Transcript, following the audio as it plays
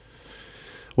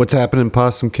What's happening,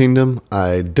 Possum Kingdom?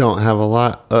 I don't have a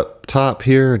lot up top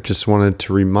here. Just wanted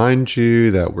to remind you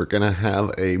that we're going to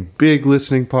have a big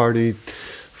listening party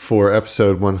for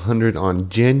episode 100 on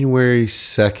January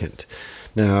 2nd.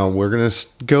 Now, we're going to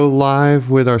go live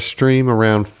with our stream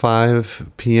around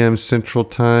 5 p.m. Central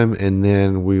Time, and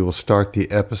then we will start the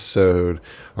episode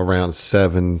around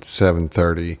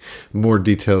 7:30. More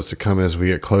details to come as we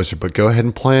get closer, but go ahead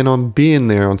and plan on being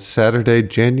there on Saturday,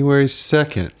 January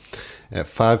 2nd at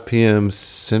 5 p.m.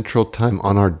 Central Time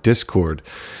on our Discord.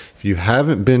 If you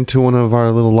haven't been to one of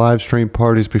our little live stream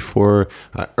parties before,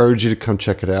 I urge you to come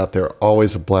check it out. They're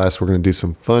always a blast. We're going to do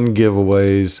some fun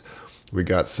giveaways. We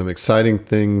got some exciting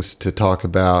things to talk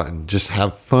about and just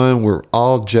have fun. We're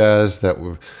all jazzed that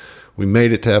we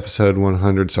made it to episode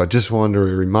 100. So I just wanted to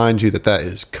remind you that that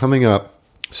is coming up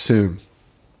soon.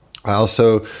 I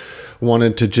also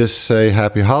wanted to just say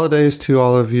happy holidays to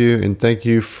all of you and thank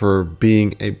you for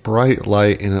being a bright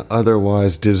light in an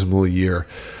otherwise dismal year.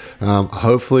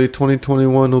 Hopefully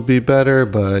 2021 will be better,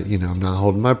 but I'm not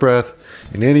holding my breath.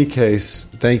 In any case,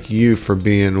 thank you for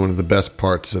being one of the best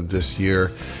parts of this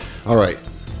year. All right,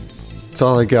 that's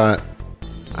all I got.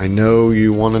 I know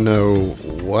you want to know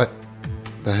what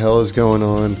the hell is going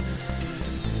on.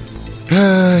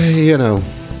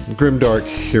 Grimdark,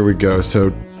 here we go.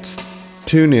 So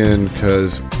tune in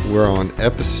because we're on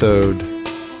episode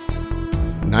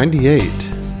 98.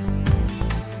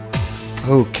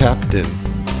 Oh, Captain.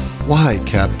 Why,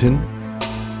 Captain?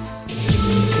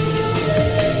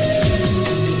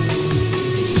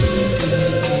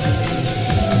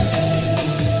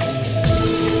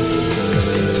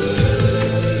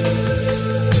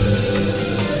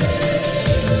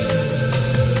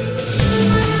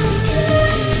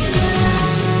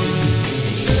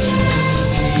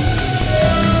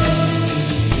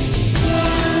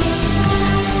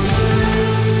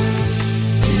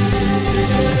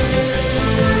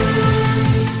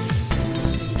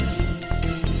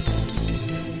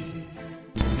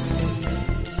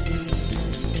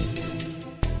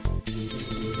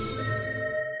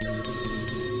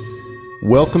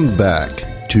 Welcome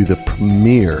back to the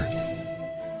premiere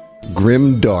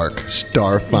Grimdark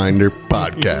Starfinder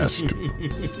podcast.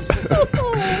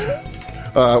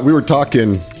 We were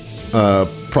talking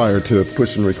prior to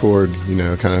pushing record,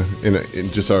 kind of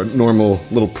in just our normal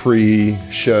little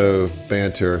pre-show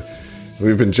banter.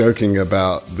 We've been joking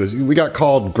about this. We got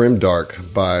called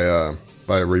Grimdark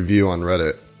by a review on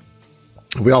Reddit.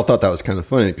 We all thought that was kind of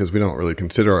funny because we don't really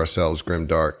consider ourselves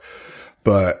Grimdark.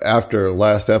 But after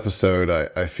last episode,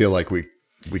 I feel like we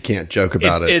can't joke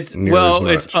about it. It's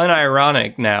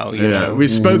unironic now. You know?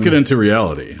 We've spoken into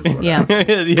reality. Yeah.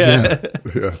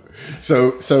 Yeah.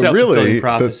 So really,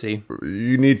 prophecy.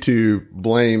 You need to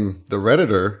blame the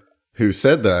Redditor who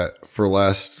said that for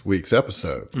last week's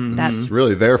episode. That's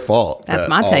really their fault. That's that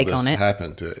my take all this on it.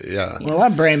 Happened to it. Yeah. Well, I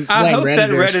hope that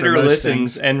Redditors Redditor for most listens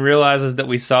things. and realizes that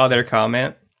we saw their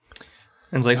comment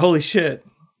and is like, "Holy shit!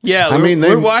 Yeah, I mean,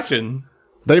 we're watching."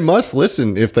 They must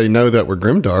listen if they know that we're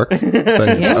Grimdark.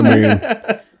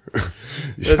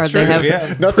 That's true. they have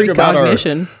Yeah. Nothing about our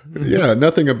precognition.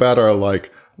 nothing about our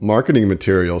marketing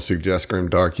material suggests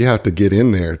Grimdark. You have to get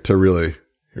in there to really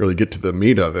get to the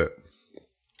meat of it.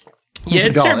 Yeah,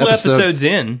 it's Y'all, several episodes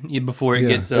in before it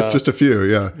gets. Just a few,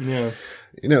 yeah.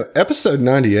 Yeah. Episode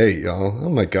 98, y'all. Oh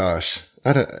my gosh,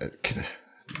 I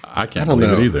can't don't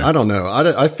believe know. it either. I don't know.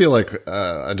 I feel like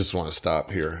I just want to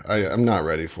stop here. I'm not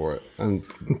ready for it.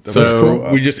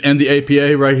 So we just end the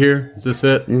APA right here. Is this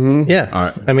it? Mm-hmm. Yeah. All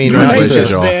right. I mean, Your not name's Good to,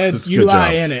 just job. bad. This is You good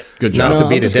lie job. in it. Good not job. to No,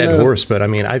 beat I'm a just dead gonna- horse, but I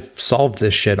mean, I've solved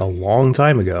this shit a long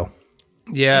time ago.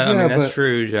 Yeah, I mean, that's but-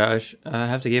 true, Josh. I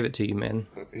have to give it to you, man.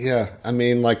 Yeah, I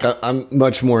mean, I'm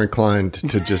much more inclined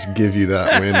to just give you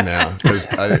that win now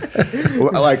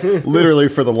because literally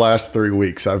for the last 3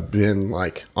 weeks I've been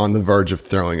on the verge of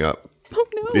throwing up. Oh,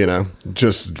 no.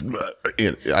 Just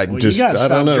You I gotta don't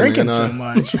stop know, drinking man. so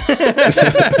much.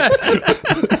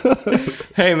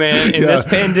 Hey, man, in this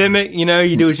pandemic, you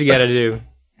do what you got to do.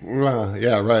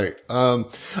 Yeah, right.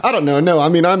 I don't know. No, I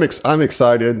mean, I'm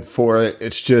excited for it.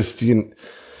 It's just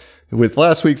with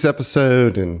last week's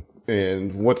episode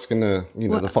and what's gonna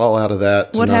the fallout of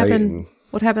that What tonight. happened?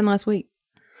 What happened last week?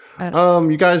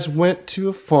 You guys went to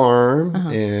a farm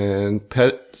and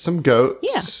pet some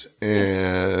goats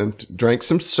and drank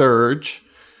some Surge.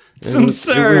 Some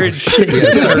Surge.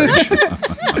 Yeah, Surge.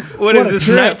 What What is a this,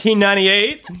 trip.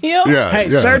 1998? Yeah. Yeah, Hey,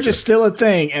 yeah, Surge is still a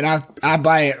thing, and I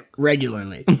buy it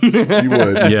regularly. you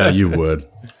would. Yeah, you would.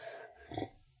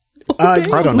 I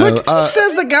don't know. It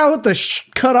says the guy with the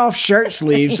cut-off shirt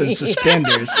sleeves and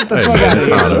suspenders. Get the Hey, fuck man, out it's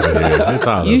of hot here. over here. It's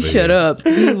hot You over shut here. up.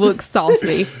 You look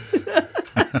saucy.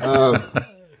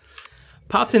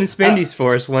 Pop them spendies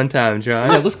for us one time, John.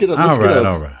 Yeah, let's get a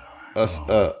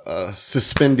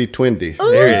suspendy twindy.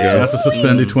 There it is. That's a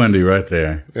suspendy twindy right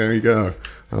there. There you go.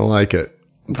 I like it.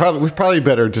 We probably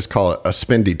better just call it a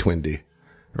spendy twindy,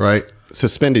 right?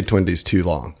 Suspended twindy's too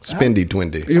long. Spendy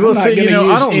twindy. Well, not see, gonna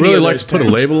I use don't any really of like those to put a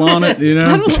terms. label on it,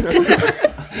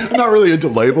 I'm not really into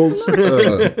labels.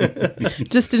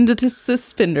 Just into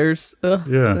suspenders. Ugh.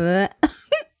 Yeah.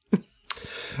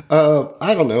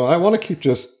 I don't know. I want to keep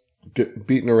just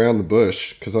beating around the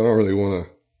bush because I don't really want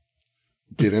to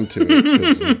get into it.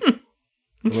 'Cause I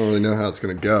don't really know how it's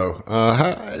going to go.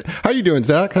 How you doing,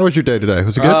 Zach? How was your day today?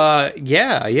 Was it good?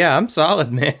 Yeah, I'm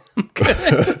solid, man.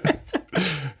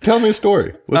 Tell me a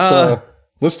story.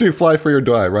 Let's do fly free or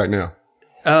die right now.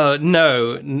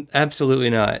 No, absolutely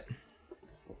not.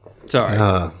 Sorry,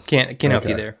 can't help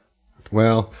you there.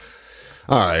 Well,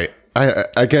 all right.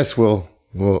 I guess we'll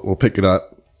pick it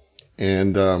up,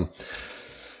 and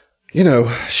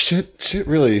shit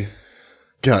really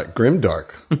got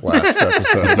grimdark last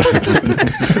episode.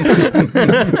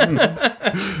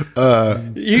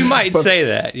 You might say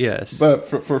that, yes. But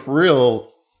for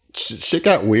real, shit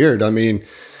got weird. I mean,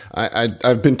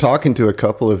 I've been talking to a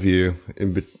couple of you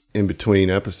in between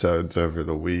episodes over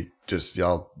the week. Just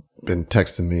y'all been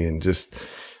texting me, and just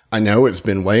I know it's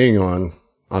been weighing on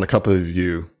a couple of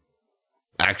you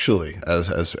actually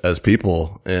as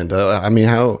people. And I mean,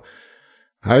 how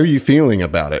are you feeling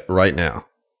about it right now?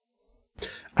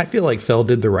 I feel like Phil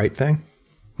did the right thing.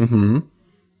 Mm-hmm.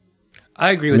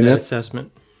 I agree with that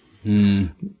assessment.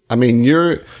 I mean,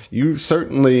 you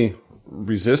certainly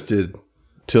resisted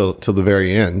till the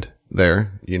very end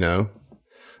there,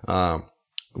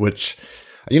 which,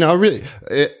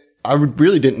 I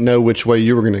really didn't know which way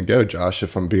you were going to go, Josh,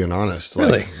 if I'm being honest.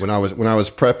 Really? Like when I was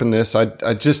prepping this,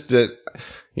 I just did,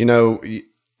 I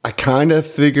kind of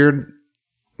figured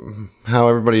how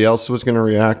everybody else was going to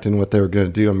react and what they were going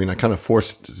to do. I mean, I kind of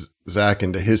forced Zach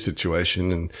into his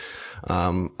situation, and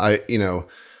I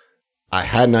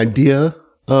had an idea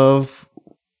of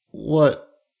what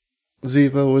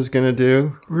Ziva was going to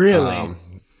do. Really?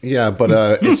 Yeah, but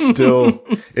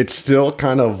it's still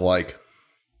kind of like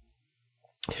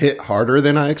hit harder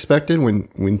than I expected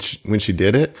when she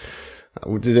did it.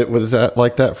 Was that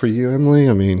like that for you, Emily?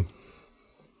 I mean,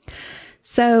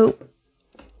 So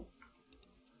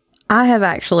I have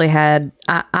actually had,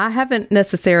 I haven't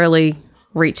necessarily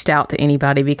reached out to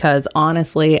anybody because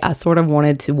honestly, I sort of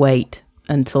wanted to wait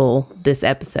until this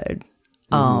episode.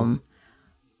 But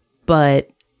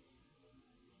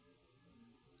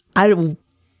I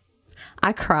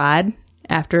cried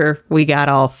after we got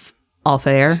off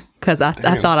air because I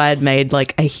thought I had made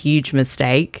like a huge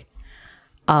mistake.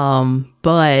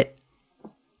 But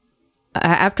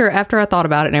after I thought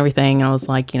about it and everything, I was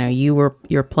like,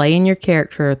 you're playing your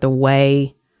character the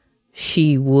way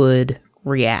she would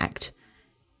react.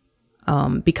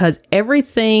 Because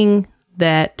everything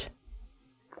that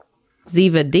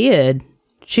Ziva did,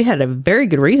 she had a very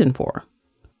good reason for.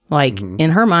 Like,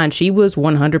 in her mind, she was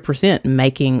 100%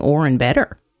 making Oren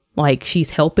better. Like,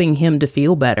 she's helping him to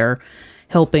feel better,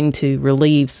 helping to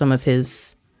relieve some of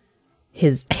his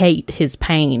hate, his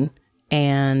pain.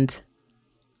 And,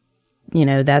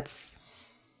 that's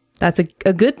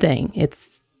a good thing.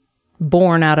 It's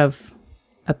born out of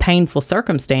a painful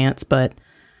circumstance, but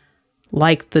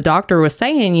like the doctor was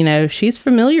saying, she's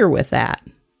familiar with that,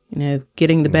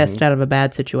 getting the best out of a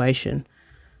bad situation.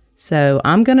 So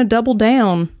I'm going to double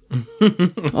down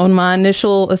on my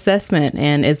initial assessment.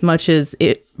 And as much as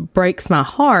it breaks my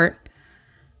heart,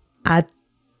 I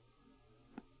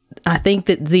think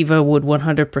that Ziva would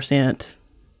 100%,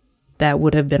 that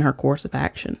would have been her course of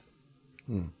action.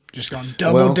 Just gonna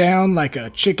double down like a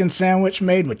chicken sandwich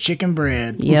made with chicken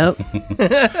bread. Yep.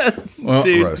 Well,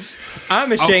 Dude, gross.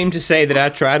 I'm ashamed to say that I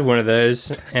tried one of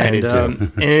those and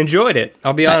and enjoyed it.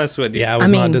 I'll be honest with you. Yeah, I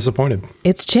was not disappointed.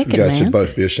 It's chicken, You guys man. should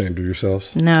both be ashamed of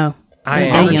yourselves. No. I I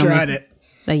haven't yummy. tried it.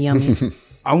 They yummy.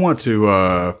 I want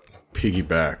to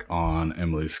piggyback on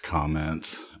Emily's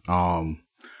comment. I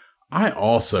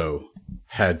also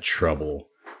had trouble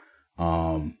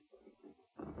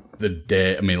the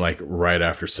day, right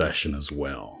after session as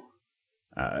well.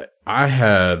 I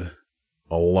had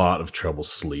a lot of trouble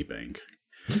sleeping.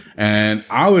 And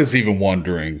I was even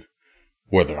wondering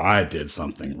whether I did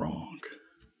something wrong.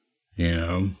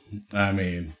 With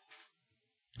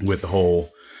the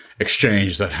whole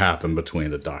exchange that happened between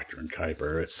the doctor and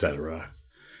Kuiper, etc.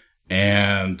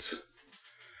 And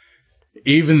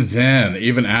even then,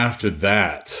 even after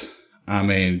that,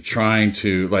 trying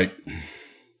to,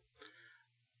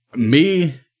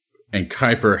 me and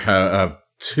Kuiper have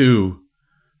two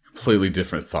completely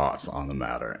different thoughts on the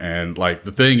matter. And like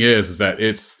the thing is that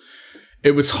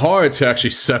it was hard to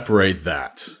actually separate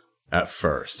that at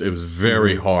first. It was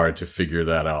very hard to figure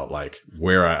that out. Like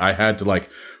where I had to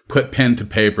like put pen to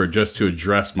paper just to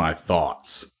address my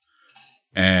thoughts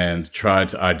and try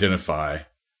to identify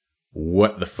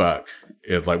what the fuck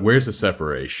is like, where's the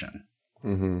separation?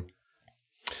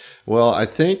 Well, I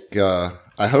think,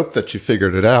 I hope that you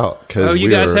figured it out. Oh, you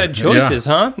guys had choices,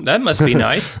 huh? That must be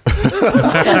nice.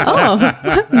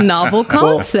 Novel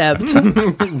concept.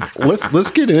 Let's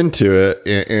get into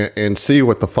it and see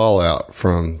what the fallout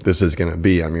from this is going to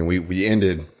be. I mean, we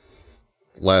ended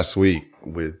last week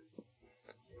with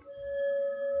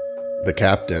the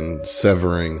captain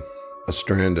severing a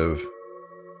strand of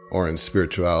Oren's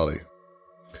spirituality.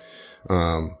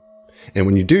 And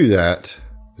when you do that,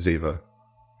 Ziva,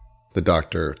 the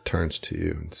doctor turns to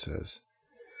you and says,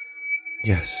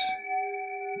 "Yes,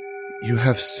 you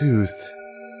have soothed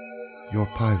your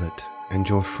pilot and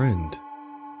your friend.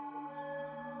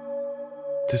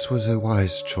 This was a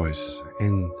wise choice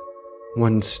and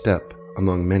one step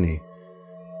among many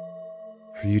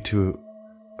for you to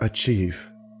achieve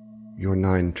your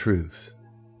 9 truths."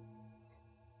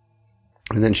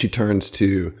 And then she turns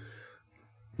to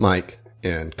Mike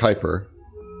and Kuiper,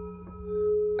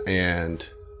 and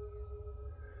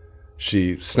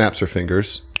she snaps her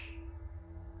fingers,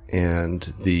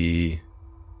 and the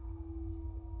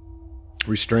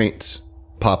restraints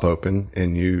pop open,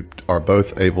 and you are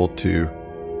both able to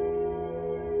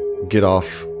get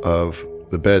off of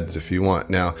the beds if you want.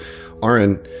 Now,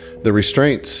 Oren, the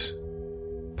restraints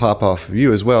pop off of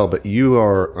you as well, but you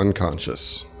are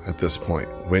unconscious at this point.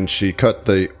 When she cut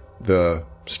the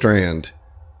strand,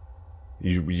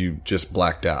 you just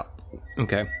blacked out.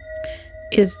 Okay.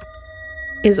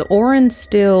 Is Oren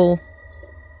still,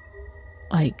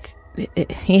 like,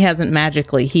 he hasn't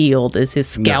magically healed? Is his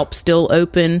scalp still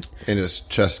open? And his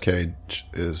chest cage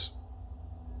is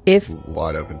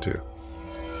wide open too.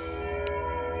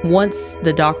 Once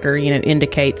the doctor,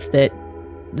 indicates that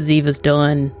Ziva's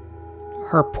done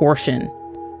her portion,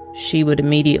 she would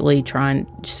immediately try and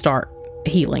start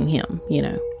healing him,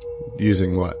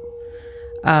 Using what?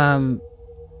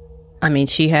 I mean,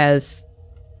 she has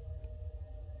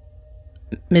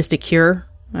Mystic Cure.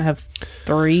 I have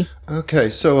 3. Okay,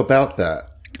 so about that.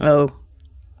 Oh.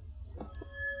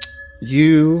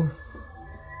 You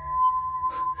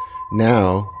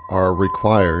now are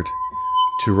required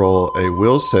to roll a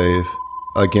will save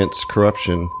against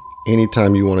corruption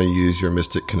anytime you want to use your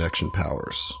Mystic Connection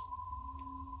powers.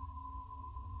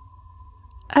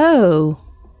 Oh.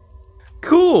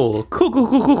 Cool. Cool.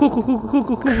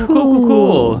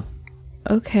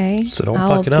 Okay. So don't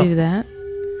I'll fuck it up. do that.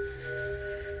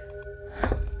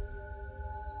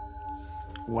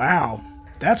 Wow,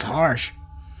 that's harsh.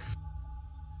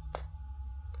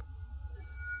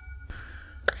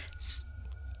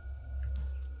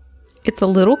 It's a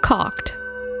little cocked.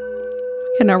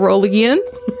 Can I roll again?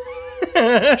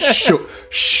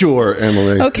 Sure,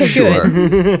 Emily. Okay, sure.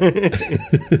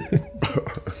 good.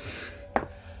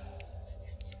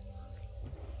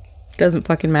 Doesn't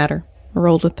fucking matter. I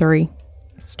rolled a 3.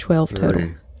 It's 12 total.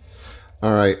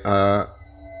 All right.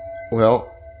 Well,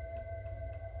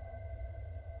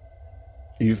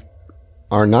 you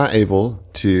are not able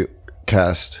to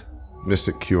cast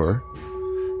Mystic Cure.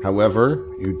 However,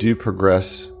 you do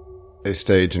progress a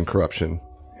stage in corruption,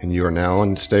 and you are now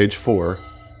on stage 4.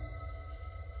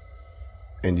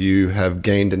 And you have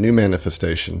gained a new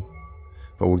manifestation,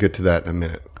 but we'll get to that in a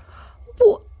minute.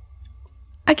 Well,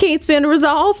 I can't spend a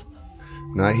resolve.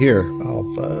 Not here.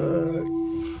 Oh, fuck.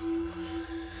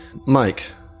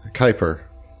 Mike, Kuiper,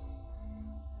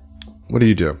 what do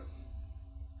you do?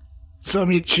 So, I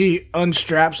mean, she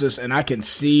unstraps us, and I can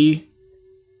see,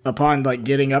 upon,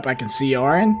 getting up, I can see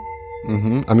Oren.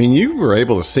 Mm-hmm. I mean, you were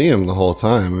able to see him the whole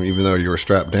time, even though you were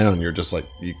strapped down. You're just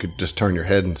you could just turn your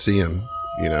head and see him,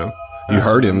 You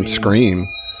heard him scream,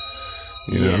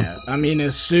 Yeah, I mean,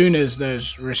 as soon as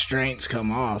those restraints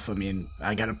come off,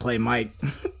 I gotta play Mike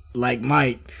like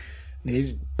Mike. And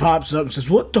he pops up and says,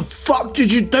 "What the fuck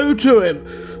did you do to him?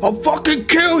 I'll fucking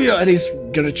kill you!" And he's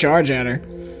gonna charge at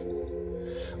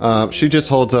her. She just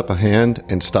holds up a hand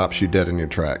and stops you dead in your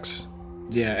tracks.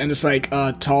 Yeah, and it's like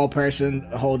a tall person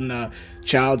holding a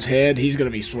child's head. He's gonna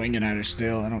be swinging at her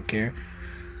still. I don't care.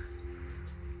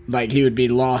 Like, he would be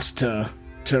lost to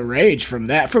rage from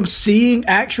that. From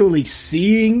actually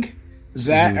seeing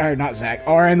Zach, or not Zach,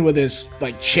 Oren with his,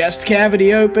 chest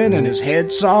cavity open and his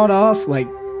head sawed off.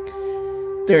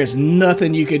 There is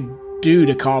nothing you could do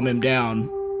to calm him down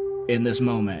in this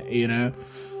moment,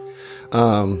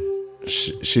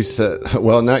 She said,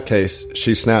 well, in that case,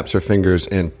 she snaps her fingers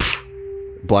and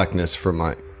blackness for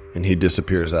Mike, and he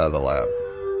disappears out of the lab,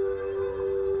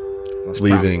 That's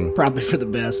leaving probably for the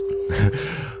best.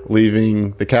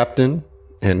 leaving the captain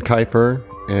and Kuiper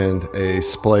and a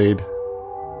splayed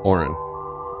Orin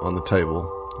on the table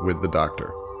with the doctor.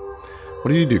 What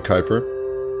do you do, Kuiper?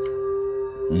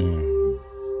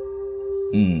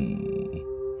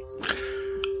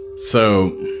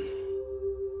 So,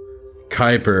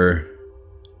 Kuiper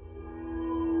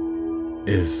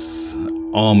is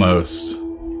almost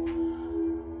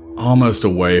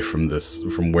away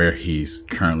from where he's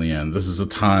currently in. This is a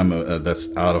time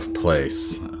that's out of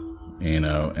place,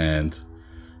 and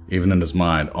even in his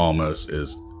mind, almost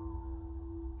is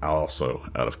also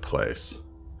out of place.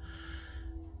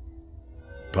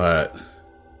 But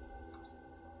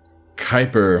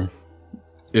Kuiper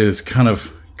is kind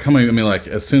of coming,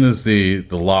 as soon as the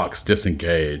locks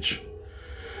disengage,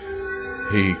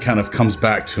 he kind of comes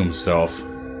back to himself,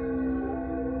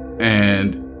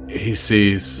 and he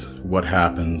sees what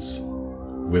happens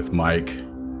with Mike,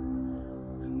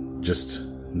 just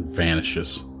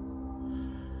vanishes.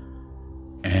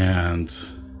 And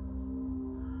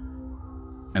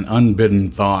an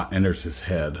unbidden thought enters his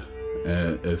head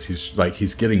as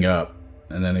he's getting up,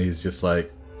 and then he's just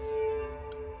like,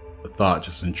 a thought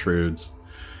just intrudes,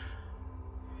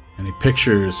 and he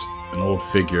pictures an old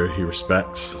figure he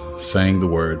respects saying the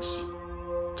words,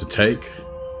 "To take,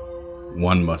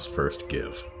 one must first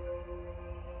give."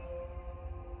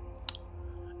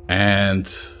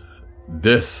 And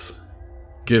this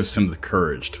gives him the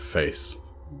courage to face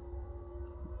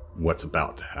what's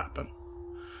about to happen.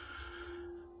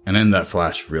 And in that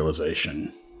flash of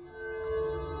realization,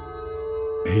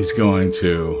 he's going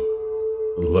to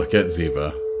look at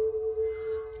Ziva,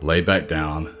 lay back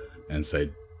down, and say,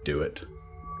 "Do it."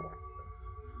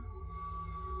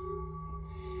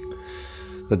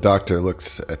 The doctor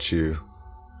looks at you,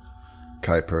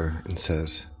 Kuiper, and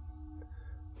says,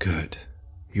 "Good.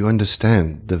 You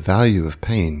understand the value of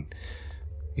pain.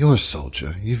 You're a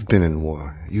soldier. You've been in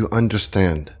war. You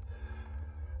understand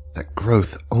that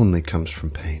growth only comes from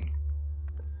pain.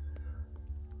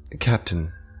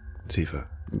 Captain Ziva,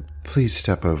 please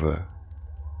step over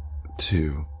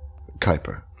to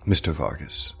Kuiper, Mr.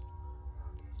 Vargas."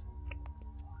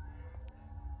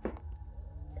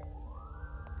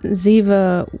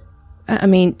 Ziva,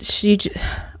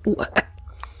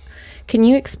 can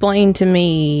you explain to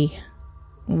me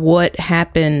what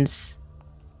happens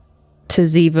to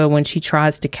Ziva when she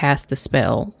tries to cast the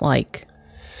spell?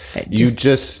 You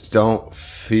just don't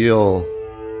feel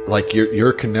like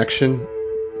your connection,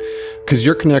 because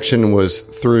your connection was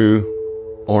through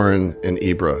Orin and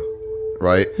Ibra,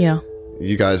 right? Yeah.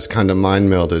 You guys kind of mind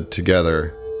melded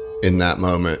together in that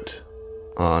moment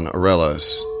on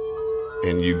Aurelos,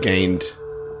 and you gained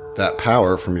that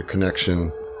power from your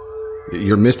connection.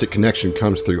 Your mystic connection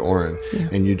comes through Orin,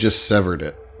 and you just severed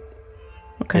it.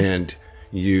 Okay. And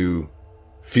you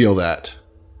feel that,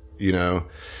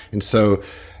 and so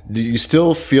you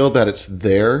still feel that it's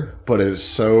there, but it is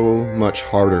so much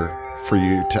harder for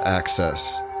you to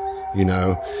access,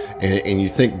 and you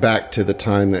think back to the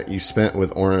time that you spent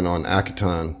with Orin on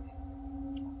Akaton,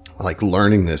 like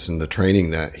learning this and the training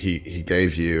that he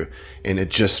gave you, and it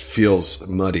just feels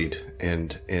muddied,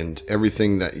 and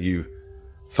everything that you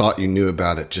thought you knew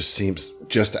about it just seems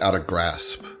just out of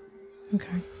grasp.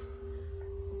 Okay.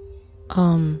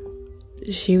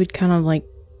 She would kind of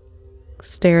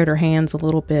stare at her hands a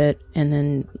little bit, and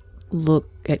then look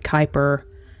at Kuiper,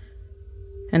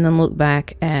 and then look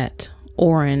back at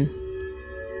Orin,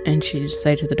 and she'd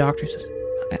say to the doctors,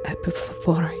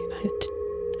 "Before I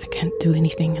can't do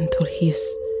anything until he's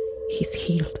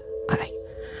healed.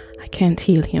 I can't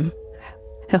heal him.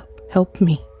 Help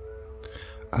me."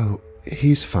 "Oh,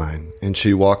 he's fine." And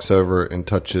she walks over and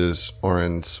touches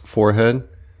Orin's forehead.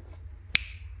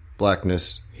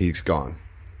 Blackness, he's gone.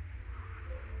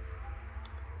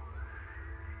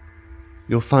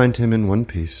 "You'll find him in one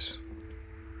piece.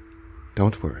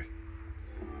 Don't worry."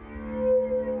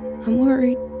 I'm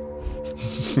worried.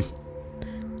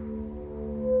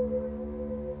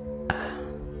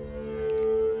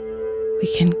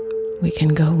 We can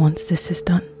go once this is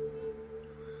done.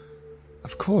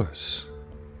 "Of course."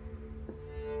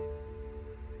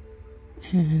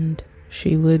 And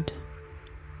she would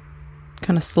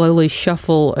kind of slowly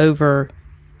shuffle over.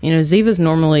 Ziva's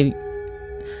normally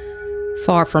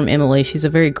far from Emily. She's a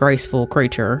very graceful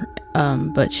creature,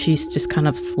 but she's just kind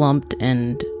of slumped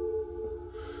and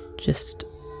just...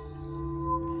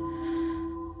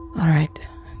 "All right,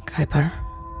 Kuiper.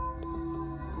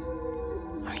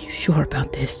 Are you sure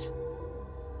about this?"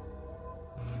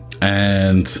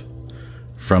 And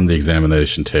from the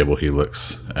examination table, he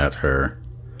looks at her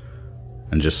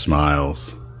and just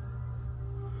smiles.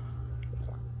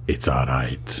 It's all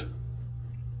right.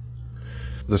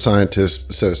 The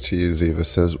scientist says to you, Ziva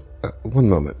says, one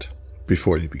moment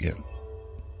before you begin.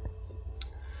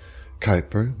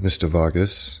 Kuiper, Mr.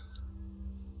 Vargas.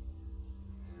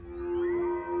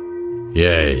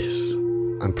 Yes.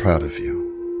 I'm proud of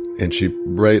you. And she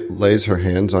lays her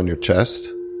hands on your chest,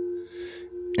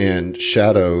 and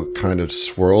shadow kind of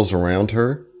swirls around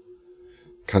her,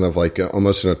 kind of like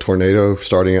almost in a tornado,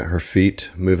 starting at her feet,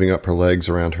 moving up her legs,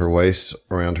 around her waist,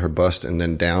 around her bust, and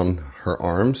then down her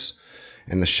arms.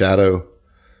 And the shadow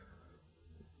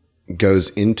goes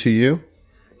into you.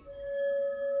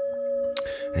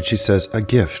 And she says, a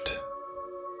gift.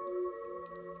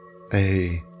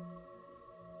 A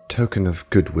token of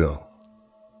goodwill.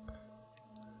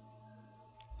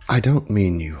 I don't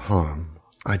mean you harm.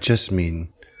 I just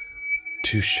mean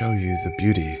to show you the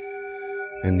beauty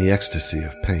and the ecstasy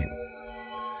of pain.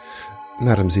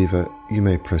 Madam Ziva, you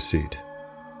may proceed.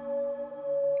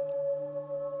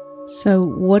 So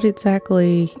what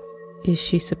exactly is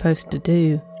she supposed to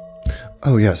do?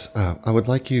 Oh, yes. I would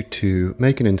like you to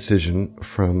make an incision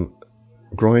from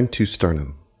groin to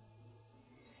sternum.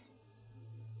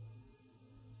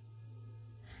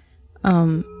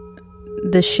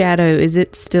 The shadow, is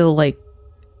it still like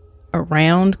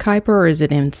around Kuiper, or is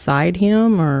it inside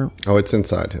him, or? Oh, it's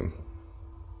inside him.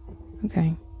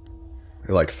 Okay.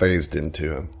 It like phased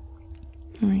into him.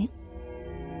 All right.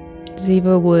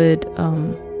 Ziva would,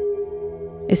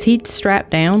 is he strapped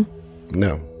down?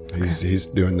 No, he's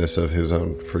doing this of his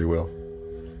own free will.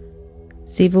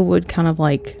 Ziva would kind of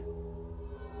like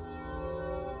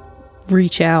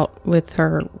reach out with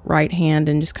her right hand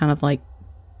and just kind of like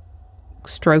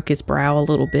stroke his brow a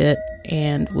little bit,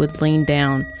 and would lean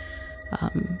down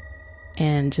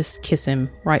and just kiss him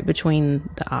right between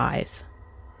the eyes.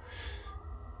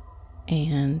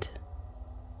 And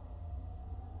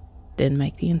then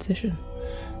make the incision.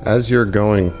 As you're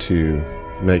going to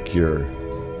make your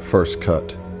first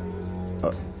cut,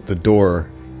 the door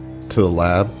to the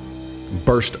lab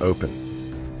burst open,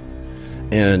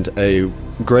 and a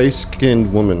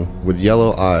gray-skinned woman with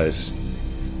yellow eyes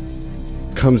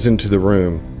comes into the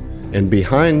room, and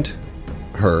behind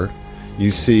her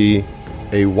you see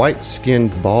a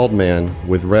white-skinned bald man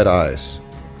with red eyes,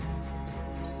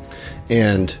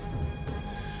 and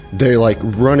they're like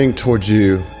running towards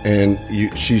you, and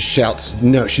she shouts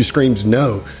no, she screams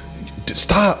no,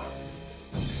 stop.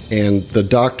 And the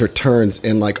doctor turns,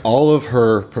 and like all of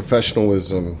her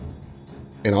professionalism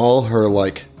and all her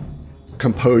like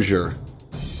composure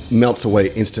melts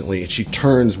away instantly, and she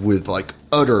turns with like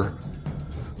utter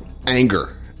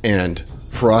anger and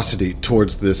ferocity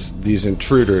towards these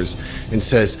intruders and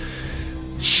says,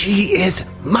 "She is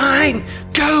mine,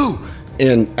 go!"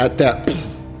 And at that,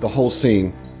 the whole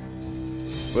scene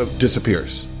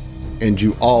disappears, and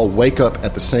you all wake up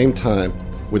at the same time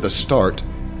with a start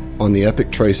on the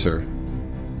Epic Tracer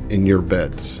in your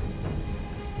beds.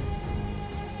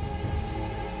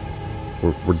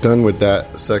 We're done with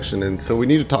that section, and so we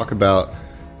need to talk about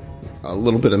a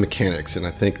little bit of mechanics, and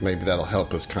I think maybe that'll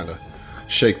help us kind of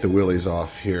shake the willies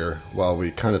off here while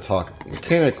we kind of talk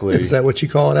mechanically. Is that what you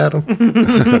call it, Adam?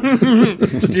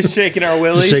 Just shaking our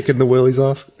willies. Just shaking the willies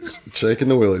off? Shaking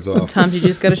the willies off. Sometimes you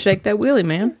just got to shake that wheelie,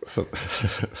 man.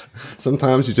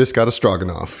 Sometimes you just got to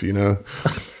stroganoff, you know?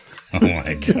 Oh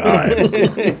my God.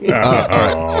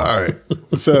 All right.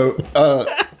 So, all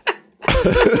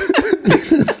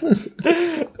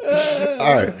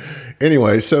right.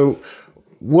 Anyway, so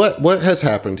what has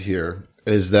happened here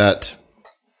is that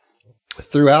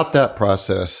throughout that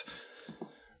process,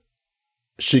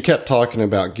 she kept talking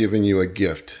about giving you a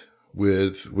gift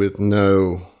with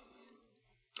no,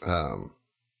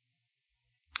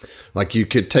 like you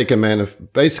could take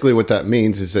basically what that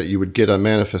means is that you would get a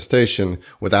manifestation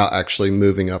without actually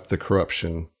moving up the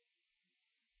corruption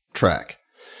track.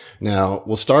 Now,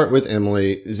 we'll start with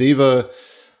Emily. Ziva,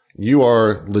 you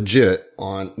are legit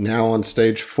on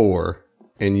stage 4,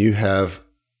 and you have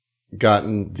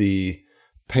gotten the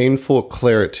painful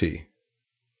clarity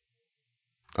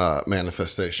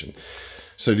manifestation.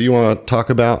 So do you want to talk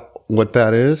about what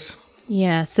that is?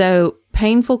 Yeah, so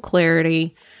painful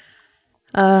clarity.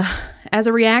 As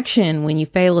a reaction, when you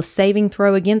fail a saving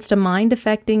throw against a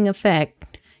mind-affecting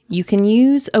effect, you can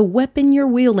use a weapon you're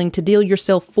wielding to deal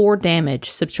yourself 4 damage,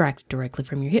 subtracted directly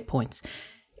from your hit points.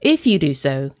 If you do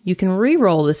so, you can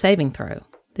re-roll the saving throw.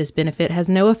 This benefit has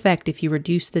no effect if you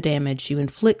reduce the damage you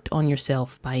inflict on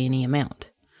yourself by any amount.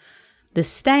 The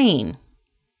stain.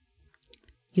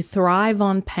 You thrive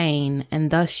on pain, and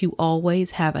thus you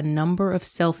always have a number of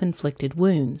self-inflicted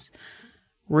wounds.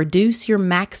 Reduce your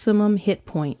maximum hit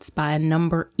points by a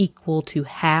number equal to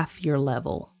half your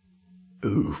level.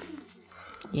 Oof.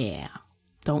 Yeah.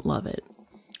 Don't love it.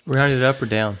 Round it up or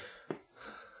down?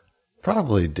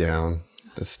 Probably down.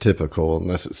 That's typical,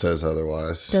 unless it says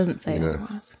otherwise. Doesn't say Yeah.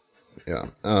 otherwise. Yeah.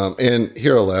 And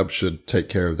Hero Lab should take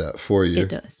care of that for you. It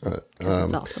does. 'Cause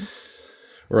it's awesome.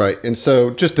 Right. And so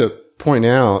just to point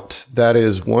out, that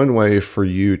is one way for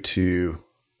you to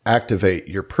activate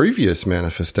your previous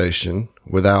manifestation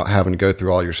without having to go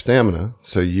through all your stamina.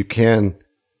 So you can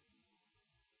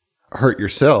hurt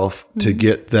yourself to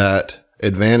get that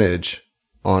advantage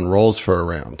on rolls for a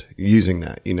round using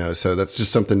that, so that's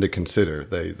just something to consider.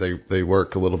 They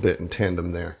work a little bit in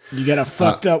tandem there. You got a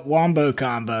fucked up wombo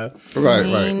combo.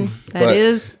 Right, That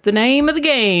is the name of the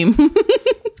game.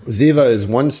 Ziva is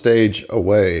one stage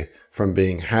away from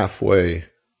being halfway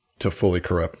to fully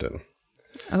corrupted.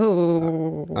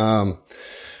 Oh.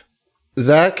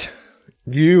 Zach,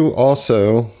 you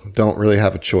also don't really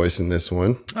have a choice in this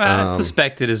one. I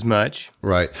suspected as much.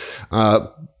 Right.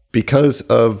 Because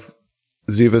of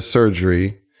Ziva's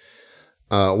surgery,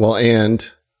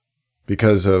 and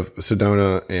because of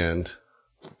Sedona and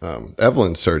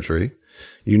Evelyn's surgery,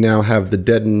 you now have the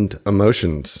deadened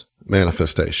emotions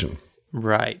manifestation.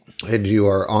 Right. And you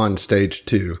are on stage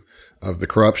 2 of the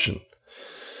corruption.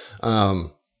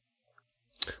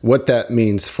 What that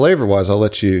means flavor-wise, I'll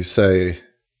let you say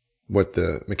what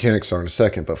the mechanics are in a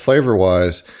second, but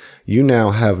flavor-wise, you now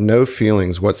have no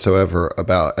feelings whatsoever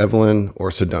about Evelyn or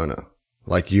Sedona.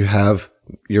 Like, you have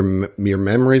your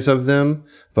memories of them,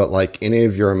 but like any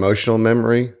of your emotional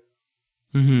memory,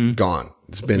 gone.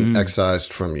 It's been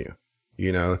excised from you,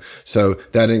 So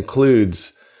that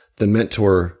includes the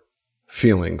mentor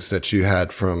feelings that you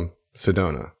had from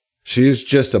Sedona. She is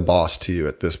just a boss to you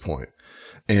at this point.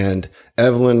 And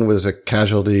Evelyn was a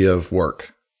casualty of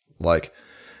work. Like,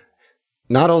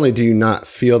 not only do you not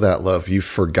feel that love, you've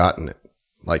forgotten it.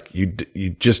 Like, you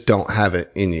just don't have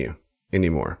it in you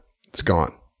anymore. It's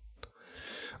gone.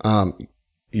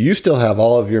 You still have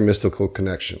all of your mystical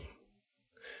connection.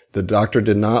 The doctor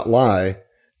did not lie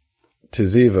to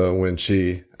Ziva when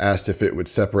she asked if it would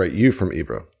separate you from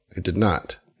Ibra. It did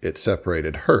not. It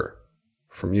separated her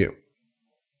from you.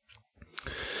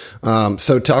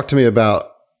 So talk to me about,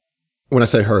 when I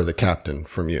say her, the captain,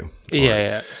 from you.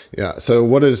 Yeah. So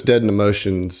what does Deadened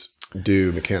Emotions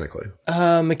do mechanically?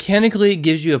 Mechanically, it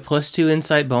gives you a +2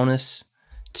 insight bonus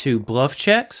to bluff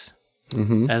checks,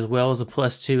 as well as a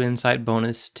 +2 insight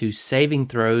bonus to saving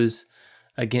throws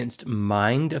against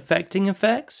mind-affecting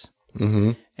effects.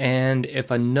 And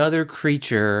if another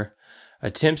creature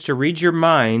attempts to read your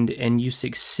mind and you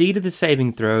succeed at the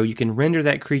saving throw, you can render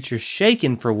that creature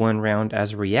shaken for 1 round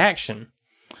as a reaction.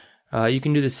 You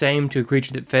can do the same to a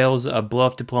creature that fails a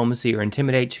bluff, diplomacy, or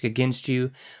intimidate check against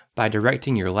you by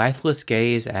directing your lifeless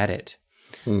gaze at it.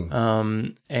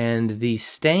 And the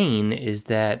stain is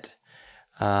that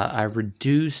I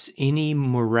reduce any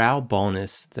morale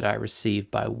bonus that I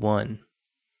receive by 1.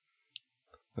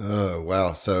 Oh,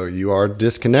 wow. So you are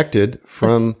disconnected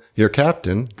from your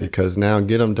captain because now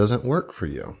Get 'em doesn't work for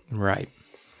you. Right.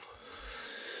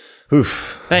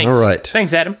 Oof. Thanks. All right.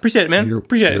 Thanks, Adam. Appreciate it, man.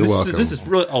 Appreciate it. You're welcome. This is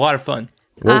really a lot of fun.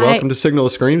 Well, welcome to Signal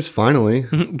of Screams, finally.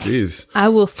 Jeez. I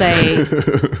will say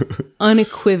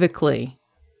unequivocally,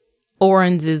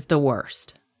 Oran's is the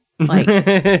worst. Like,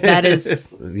 that is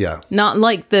Yeah. not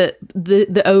like the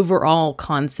overall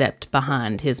concept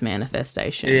behind his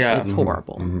manifestation. Yeah. It's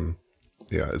horrible.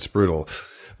 Yeah, it's brutal.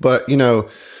 But, in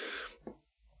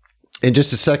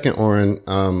just a second, Oren,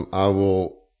 I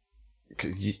will...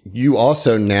 You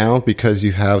also now, because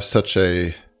you have such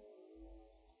a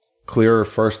clearer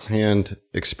firsthand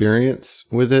experience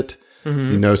with it,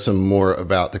 you know some more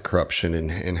about the corruption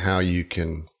and how you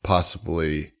can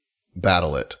possibly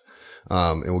battle it.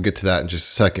 And we'll get to that in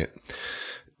just a second.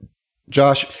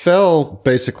 Josh, Fell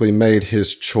basically made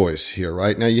his choice here,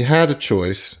 right? Now, you had a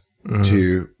choice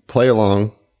to play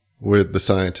along with the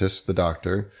scientist, the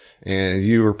doctor, and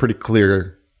you were pretty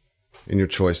clear in your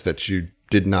choice that you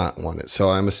did not want it. So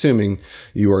I'm assuming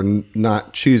you are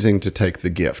not choosing to take the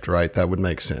gift, right? That would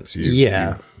make sense. You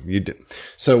did.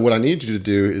 So what I need you to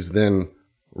do is then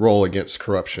roll against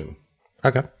corruption.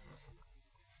 Okay.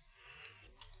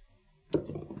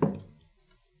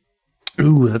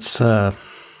 Ooh, that's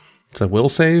it's a will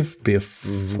save. Be a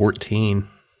 14.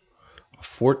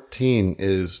 14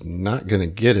 is not going to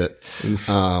get it.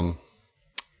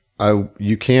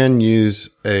 You can use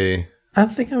a... I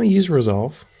think I'm going to use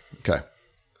resolve. Okay.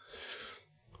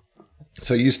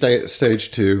 So you stay at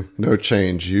stage 2, no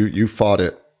change. You fought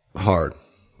it hard.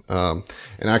 And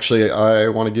actually, I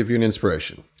want to give you an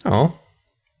inspiration. Oh.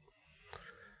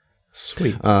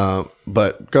 Sweet.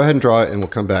 But go ahead and draw it, and we'll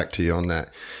come back to you on that.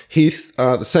 Heath,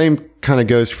 the same kind of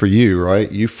goes for you,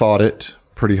 right? You fought it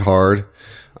pretty hard,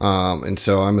 and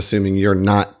so I'm assuming you're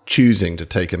not choosing to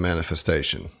take a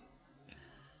manifestation.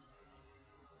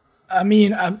 I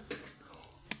mean, I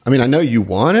know you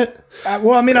want it. I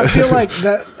feel like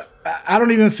that. I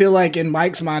don't even feel like in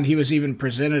Mike's mind he was even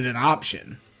presented an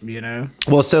option. You know.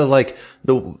 Well, so like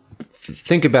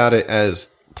think about it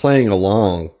as playing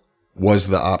along was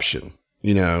the option,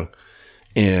 you know,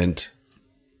 and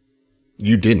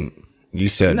you didn't. You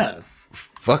said, No.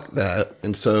 Fuck that.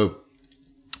 And so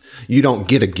you don't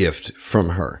get a gift from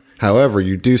her. However,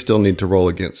 you do still need to roll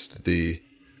against the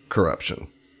corruption.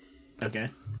 Okay.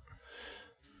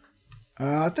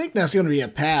 I think that's going to be a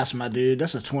pass, my dude.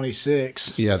 That's a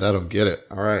 26. Yeah, that'll get it.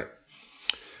 All right.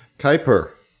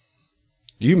 Kuiper,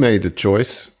 you made a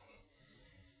choice.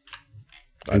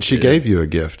 And she gave you a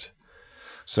gift.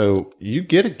 So you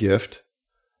get a gift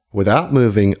without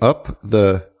moving up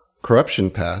the corruption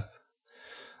path.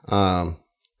 I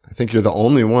think you're the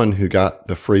only one who got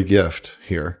the free gift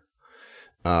here.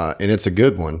 And it's a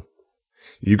good one.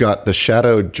 You got the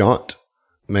Shadow Jaunt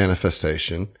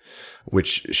manifestation,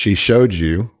 which she showed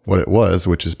you what it was,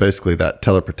 which is basically that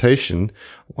teleportation.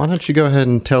 Why don't you go ahead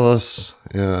and tell us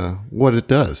what it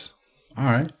does? All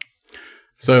right.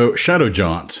 So Shadow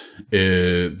Jaunt,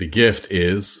 the gift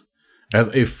is, as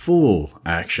a full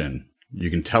action, you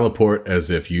can teleport as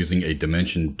if using a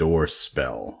dimension door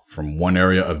spell from one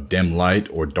area of dim light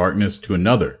or darkness to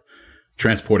another,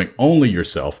 transporting only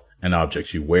yourself and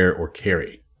objects you wear or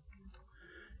carry.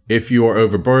 If you are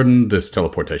overburdened, this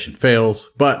teleportation fails,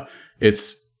 but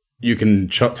you can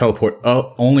teleport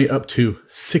only up to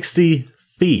 60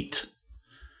 feet.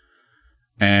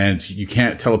 And you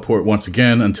can't teleport once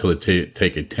again until it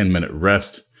take a 10-minute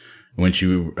rest, which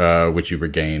you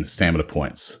regain stamina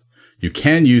points. You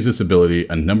can use this ability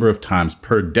a number of times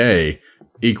per day,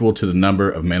 equal to the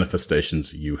number of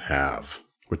manifestations you have.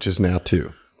 Which is now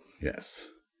 2. Yes.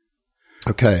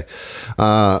 Okay.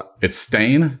 It's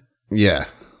Stain? Yeah.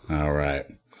 All right.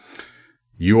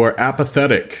 You are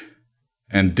apathetic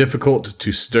and difficult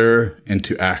to stir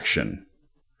into action.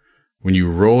 When you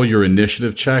roll your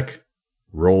initiative check,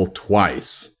 roll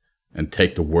twice and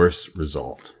take the worst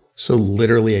result. So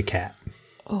literally a cat.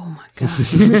 Oh my god.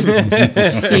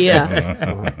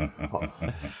 Yeah.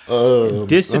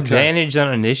 Disadvantage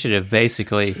on initiative,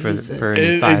 basically, for the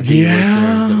 5 listeners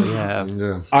that we have.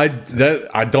 Yeah.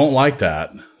 I don't like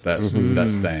that. That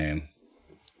Stain.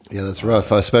 Yeah, that's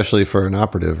rough, especially for an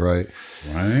operative, right?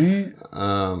 Right?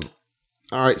 All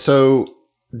right, so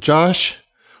Josh,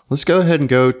 let's go ahead and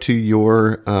go to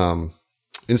your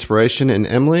inspiration. And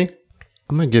Emily,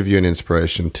 I'm going to give you an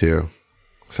inspiration too.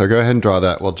 So go ahead and draw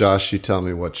that. Well, Josh, you tell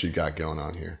me what you got going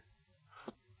on here.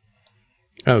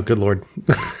 Oh, good Lord.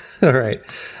 All right.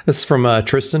 This is from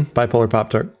Tristan, Bipolar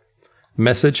Pop-Tart.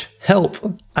 Message,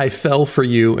 help. I fell for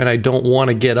you and I don't want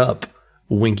to get up.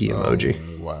 Winky emoji.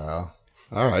 Oh, wow.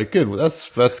 All right, good. Well, that's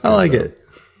good. I like it.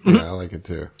 Yeah, I like it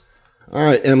too. All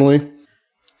right, Emily.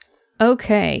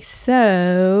 Okay,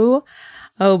 so,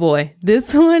 oh boy,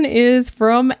 this one is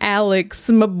from Alex,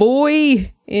 my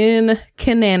boy in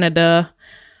Canada.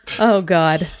 Oh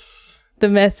God, the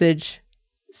message,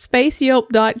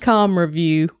 spaceyelp.com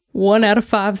review, 1 out of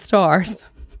 5 stars.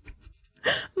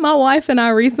 My wife and I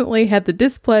recently had the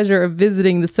displeasure of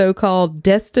visiting the so-called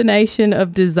Destination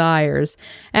of Desires,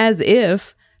 as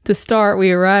if, to start,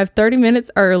 we arrived 30 minutes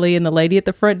early and the lady at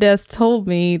the front desk told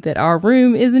me that our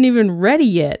room isn't even ready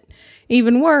yet.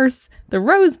 Even worse, the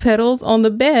rose petals on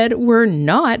the bed were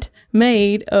not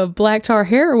made of black tar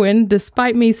heroin,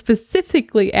 despite me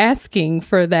specifically asking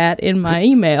for that in my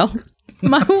email.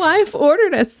 My wife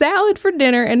ordered a salad for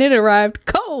dinner and it arrived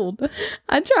cold.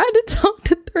 I tried to talk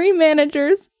to 3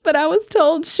 managers, but I was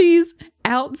told she's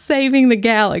out saving the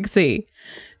galaxy.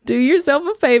 Do yourself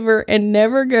a favor and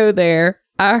never go there.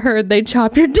 I heard they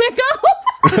chop your dick off.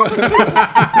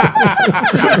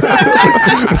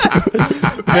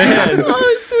 Man,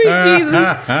 Oh, sweet Jesus.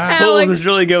 Pulls Alex. is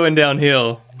really going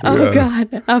downhill. Oh,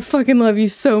 God. I fucking love you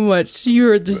so much. You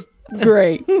are just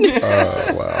great. Oh,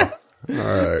 wow. All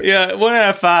right. Yeah, 1 out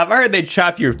of 5. I heard they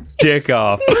chop your dick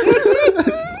off.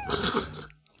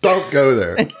 Don't go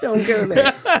there. Don't go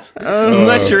there.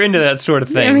 Unless you're into that sort of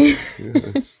thing.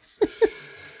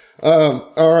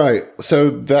 All right. So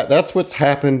that's what's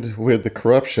happened with the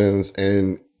corruptions,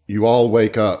 and you all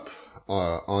wake up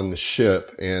on the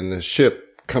ship, and the ship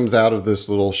comes out of this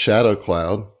little shadow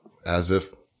cloud as if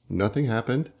nothing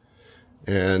happened.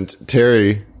 And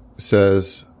Terry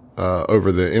says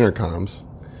over the intercoms,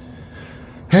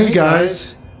 "Hey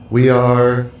guys, we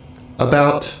are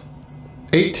about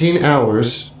 18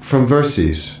 hours from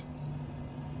Verces.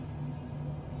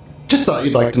 Just thought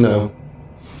you'd like to know.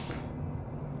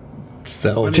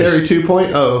 Fell Terry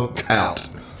 2.0 out.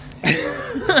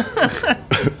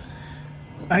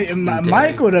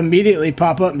 Mike would immediately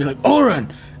pop up and be like,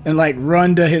 Oren! And like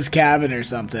run to his cabin or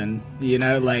something, you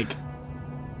know, like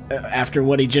after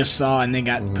what he just saw and then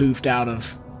got poofed out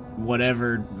of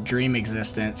whatever dream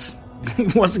existence. He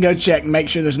wants to go check and make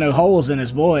sure there's no holes in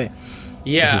his boy.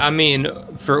 Yeah, I mean,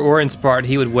 for Oren's part,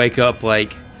 he would wake up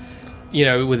like, you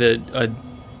know, with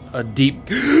a deep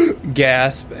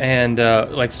gasp and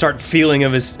like start feeling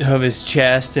of his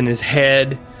chest and his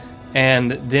head,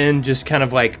 and then just kind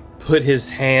of like put his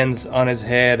hands on his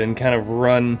head and kind of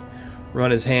run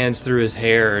his hands through his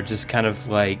hair, just kind of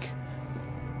like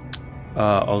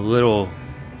a little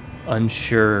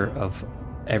unsure of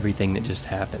everything that just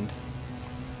happened.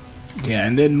 Yeah,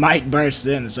 and then Mike bursts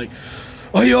in. It's like,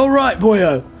 "Are you all right,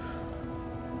 boyo?"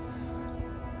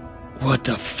 What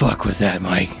the fuck was that,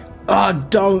 Mike? I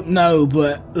don't know,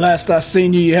 but last I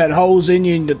seen you had holes in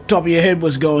you and the top of your head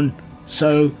was gone.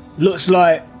 So, looks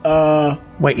like,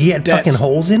 Wait, he had That's- fucking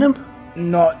holes in him?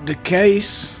 not the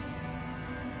case.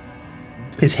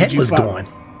 His head you was find- gone.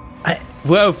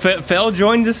 Well, Fell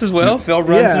joined us as well. Fell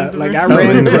runs Yeah, into the like room. I Oh,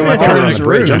 ran into I thought we were on Oren's the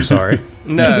bridge. I'm room. sorry.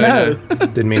 No.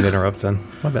 Didn't mean to interrupt then.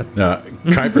 My bad.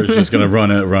 Kuiper's just going to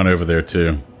run over there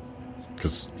too.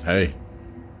 Because, hey.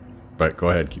 But go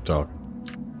ahead, keep talking.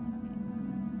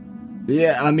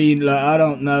 Yeah, I mean, like, I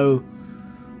don't know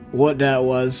what that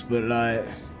was, but, like,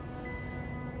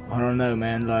 I don't know,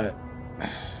 man, like,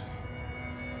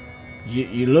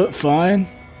 you look fine.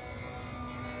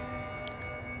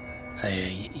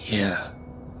 Yeah,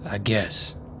 I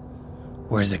guess.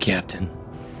 Where's the captain?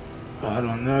 I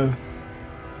don't know.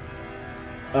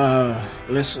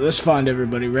 Let's find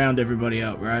everybody, round everybody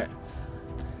up, right?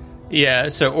 Yeah,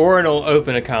 so Oren will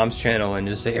open a comms channel and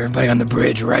just say, everybody on the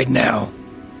bridge right now.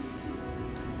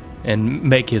 And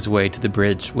make his way to the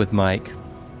bridge with Mike.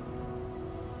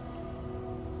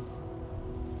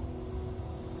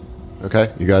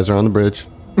 Okay, you guys are on the bridge.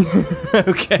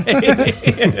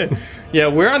 Okay. Yeah,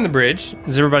 we're on the bridge.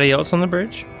 Is everybody else on the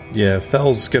bridge? Yeah,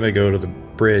 Fell's going to go to the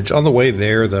bridge. On the way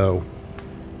there, though,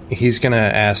 he's going to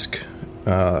ask,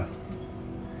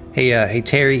 hey,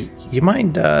 Terry, you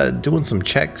mind doing some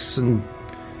checks? And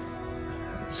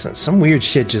some weird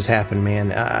shit just happened,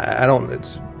 man. I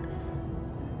don't...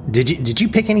 Did you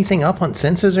pick anything up on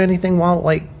sensors or anything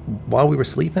while we were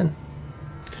sleeping?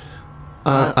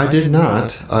 I did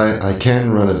not. I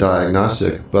can run a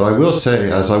diagnostic, but I will say,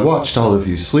 as I watched all of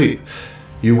you sleep,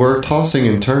 you were tossing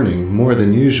and turning more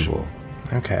than usual.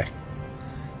 Okay.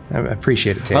 I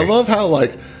appreciate it, Terry. I love how,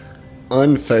 like,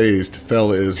 unfazed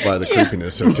Fell is by the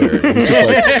creepiness of Terry. He's just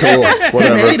like, cool,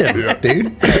 whatever. Made him,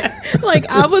 dude. Like,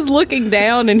 I was looking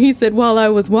down and he said, while I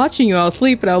was watching you, I'll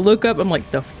sleep. And I'll look up. I'm like,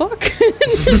 the fuck?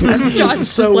 Josh's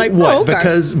So just like, what? oh,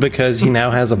 okay. Because he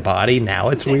now has a body. Now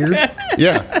it's weird.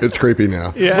 Yeah, it's creepy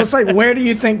now. Yeah. Well, it's like, where do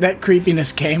you think that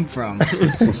creepiness came from?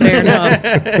 Fair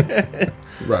enough.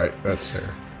 Right, that's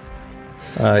fair.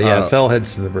 Fell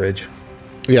heads to the bridge.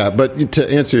 Yeah, but to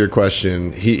answer your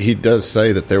question, he does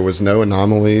say that there was no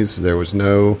anomalies, there was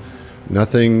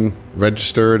nothing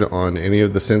registered on any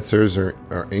of the sensors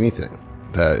or anything.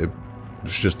 That it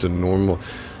was just a normal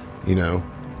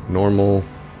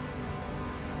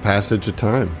passage of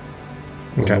time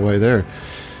on the way there.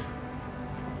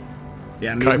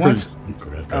 Yeah, I mean, Kuiper's... once... Go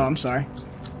ahead, Oh, I'm sorry.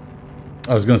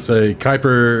 I was going to say,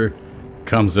 Kuiper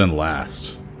comes in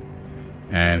last.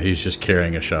 And he's just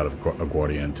carrying a shot of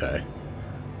aguardiente.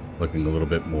 Looking a little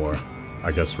bit more,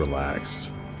 I guess,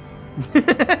 relaxed.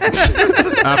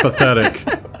 Apathetic.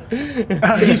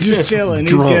 He's just chilling.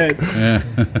 He's Drunk.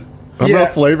 good. I'm Yeah. gonna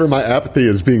flavor my apathy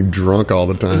as being drunk all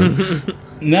the time.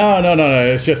 No.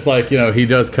 It's just like, he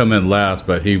does come in last,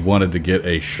 but he wanted to get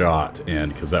a shot in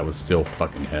because that was still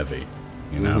fucking heavy,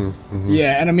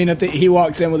 Yeah, and I mean, he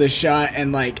walks in with a shot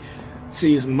and, like,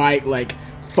 sees Mike, like,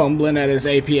 fumbling at his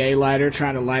APA lighter,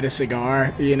 trying to light a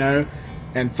cigar,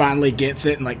 and finally gets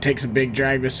it and, like, takes a big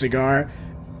drag of his cigar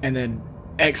and then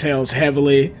exhales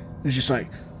heavily. And it's just like,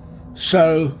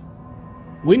 so,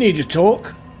 we need to talk.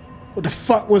 What the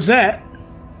fuck was that?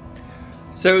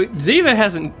 So Ziva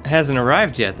hasn't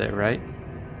arrived yet, though, right?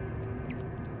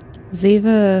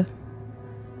 Ziva,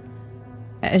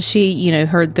 as she,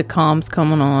 heard the comms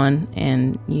coming on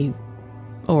and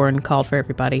Oren called for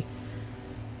everybody,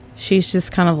 she's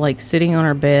just kind of like sitting on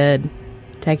her bed,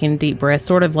 taking a deep breath,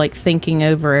 sort of like thinking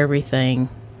over everything.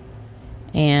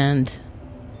 And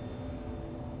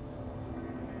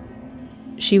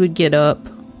she would get up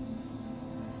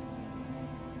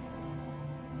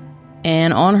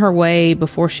And on her way,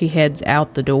 before she heads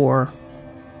out the door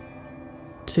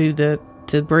to the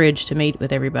bridge to meet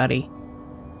with everybody,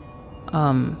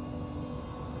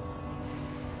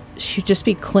 she'd just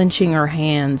be clenching her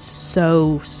hands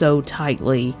so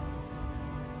tightly.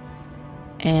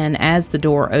 And as the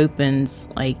door opens,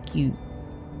 like, you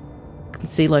can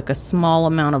see like a small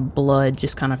amount of blood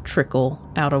just kind of trickle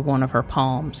out of one of her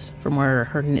palms from where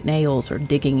her nails are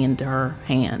digging into her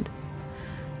hand.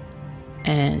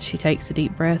 And she takes a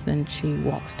deep breath and she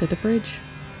walks to the bridge.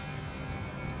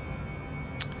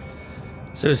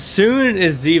 So as soon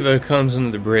as Ziva comes onto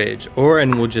the bridge,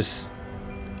 Oren will just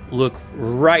look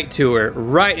right to her,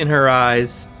 right in her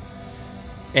eyes,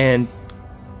 and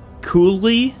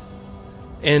coolly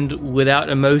and without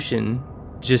emotion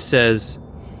just says,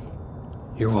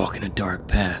 "You're walking a dark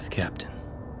path, Captain."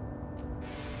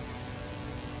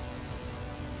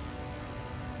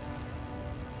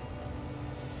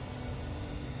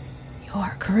 You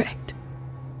are correct.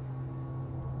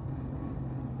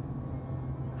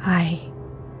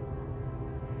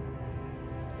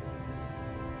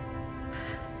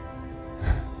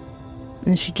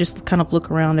 And she'd just kind of look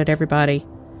around at everybody.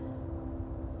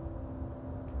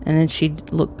 And then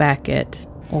she'd look back at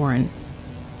Oren.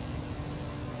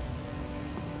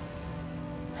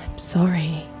 I'm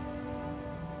sorry.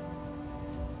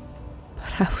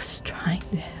 But I was trying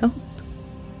to help.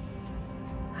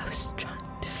 I was trying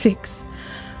to fix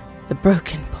the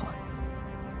broken part.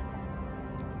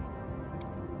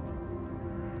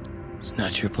 It's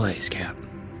not your place, Cap.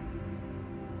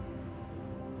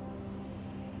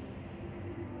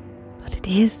 But it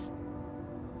is.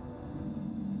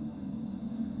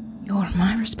 You're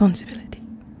my responsibility.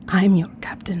 I'm your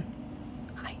captain.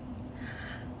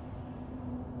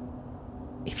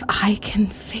 If I can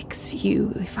fix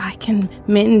you, if I can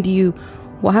mend you,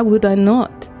 why would I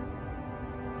not?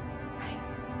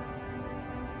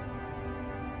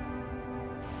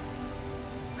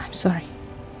 I'm sorry,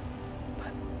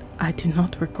 but I do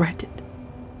not regret it.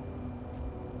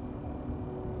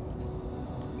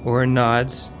 Oren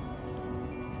nods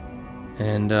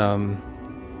and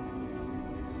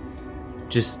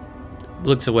just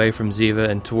looks away from Ziva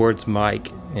and towards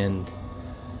Mike and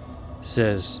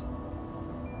says,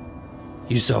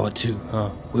 "You saw it too, huh?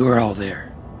 We were all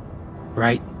there,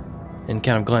 right?" And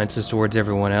kind of glances towards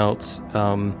everyone else,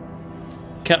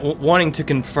 wanting to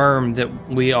confirm that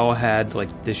we all had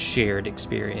like this shared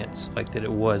experience, like that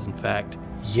it was in fact.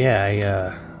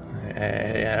 Yeah,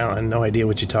 I don't have no idea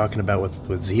what you're talking about with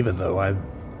Ziva though.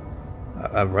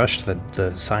 I rushed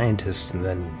the scientists and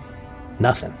then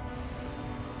nothing.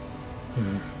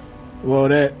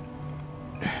 Well, I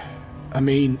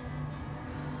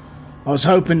was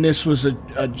hoping this was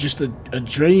just a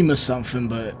dream or something,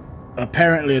 but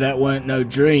apparently that weren't no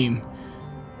dream.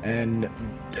 And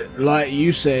like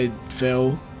you said,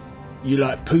 Phil, you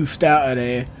like poofed out of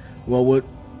there. Well,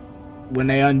 when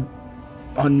they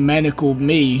unmanacled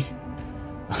me,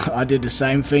 I did the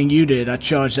same thing you did. I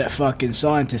charged that fucking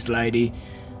scientist lady,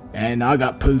 and I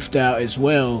got poofed out as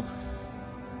well.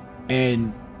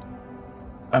 And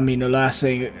the last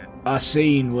thing I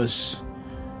seen was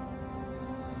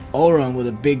Oren with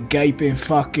a big gaping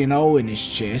fucking hole in his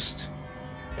chest,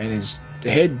 and his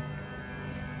head,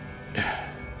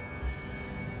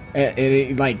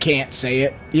 it like can't say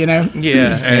it, you know?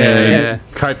 Yeah. And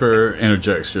Kuiper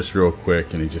interjects just real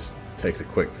quick, and he just takes a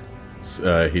quick.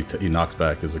 He knocks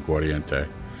back his aguardiente.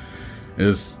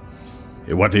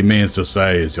 What he means to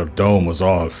say is your dome was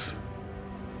off,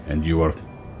 and you were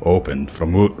open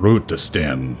from root to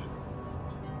stem.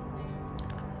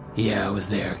 Yeah, I was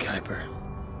there, Kuiper.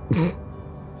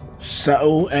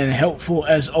 Subtle and helpful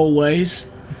as always.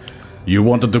 You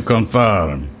wanted to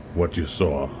confirm what you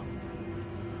saw.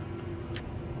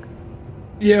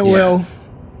 Yeah, well,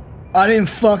 I didn't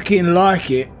fucking like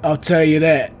it, I'll tell you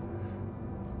that.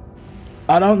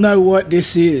 I don't know what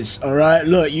this is, alright?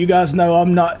 Look, you guys know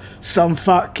I'm not some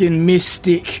fucking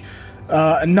mystic,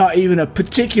 not even a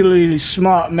particularly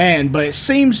smart man, but it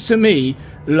seems to me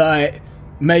like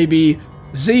maybe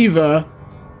Ziva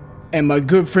and my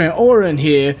good friend Oren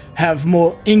here have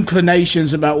more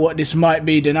inclinations about what this might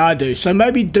be than I do. So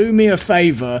maybe do me a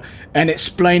favor and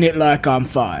explain it like I'm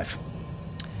 5.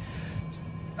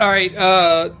 Alright,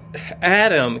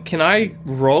 Adam, can I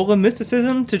roll a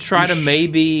mysticism to try to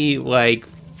maybe, like,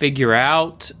 figure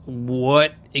out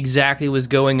what exactly was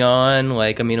going on?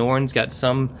 Like, Oren's got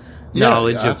some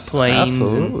knowledge of planes.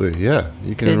 Absolutely, yeah.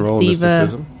 You can Could roll Ziva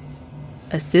mysticism.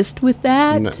 Assist with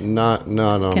that? Not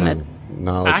on Can a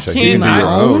knowledge I check. can't You can do my your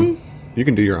own? own. You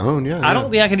can do your own, yeah. I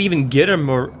don't think I could even get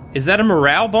is that a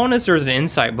morale bonus or is it an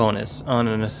insight bonus on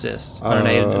an assist? On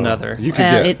another? You could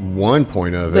get 1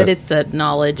 point of it. But it's a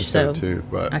knowledge, so too,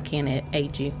 but I can't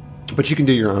aid you. But you can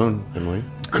do your own, Emily.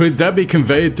 Could that be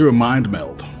conveyed through a mind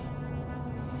meld?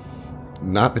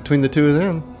 Not between the two of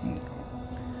them.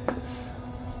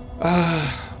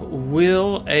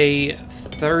 Will a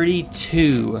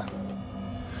 32?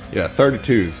 Yeah,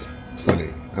 32's plenty.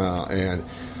 And,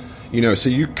 so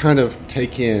you kind of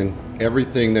take in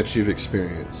everything that you've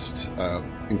experienced,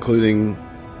 including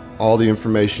all the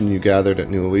information you gathered at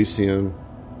New Elysium,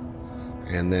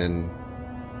 and then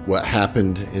what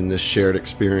happened in this shared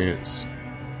experience.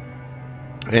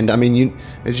 And,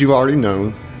 as you've already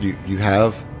known, you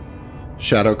have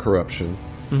shadow corruption,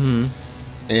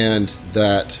 and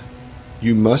that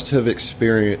you must have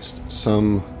experienced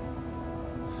some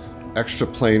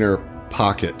extraplanar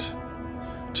pocket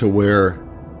to where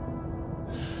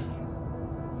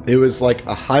it was like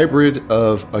a hybrid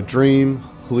of a dream,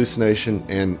 hallucination,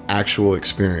 and actual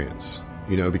experience,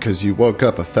 because you woke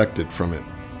up affected from it.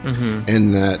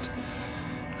 And that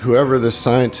whoever the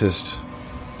scientist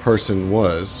person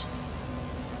was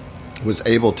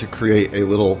able to create a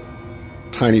little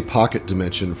tiny pocket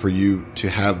dimension for you to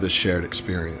have this shared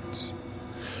experience.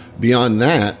 Beyond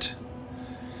that,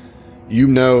 you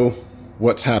know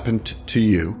what's happened to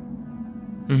you.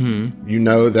 You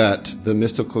know that the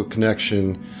mystical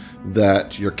connection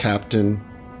that your captain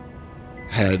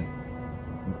had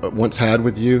once had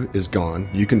with you is gone.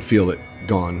 You can feel it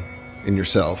gone in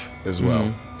yourself as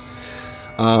well.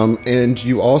 And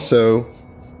you also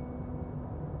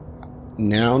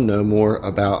now know more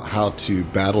about how to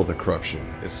battle the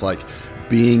corruption. It's like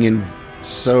being in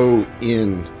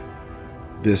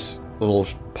this little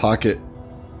pocket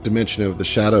dimension of the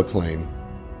shadow plane.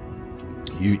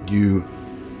 You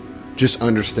just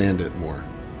understand it more.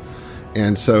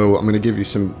 And so I'm going to give you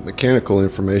some mechanical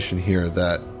information here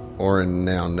that Orin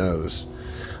now knows.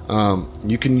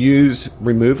 You can use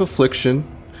Remove Affliction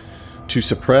to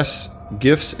suppress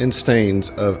gifts and stains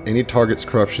of any target's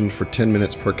corruption for 10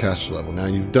 minutes per caster level. Now,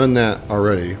 you've done that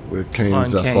already with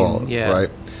Cain's Fall, right?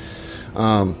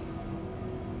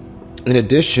 In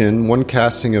addition, one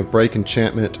casting of Break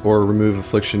Enchantment or Remove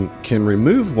Affliction can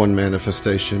remove one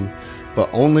manifestation, but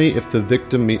only if the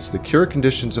victim meets the cure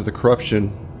conditions of the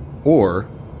corruption or,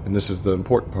 and this is the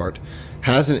important part,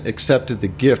 hasn't accepted the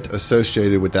gift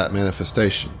associated with that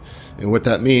manifestation. And what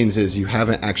that means is you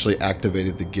haven't actually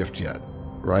activated the gift yet,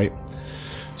 right?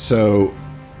 So,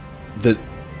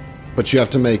 but you have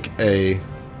to make a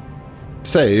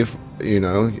save,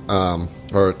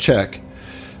 or a check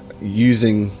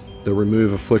using the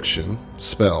Remove Affliction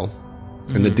spell,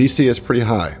 and the DC is pretty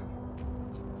high.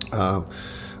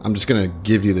 I'm just going to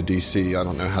give you the DC. I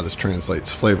don't know how this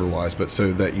translates flavor-wise, but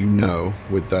so that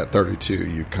with that 32,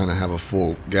 you kind of have a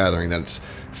full gathering. That it's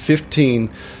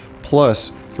 15 plus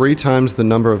 3 times the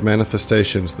number of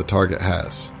manifestations the target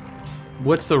has.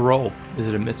 What's the roll? Is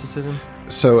it a mysticism?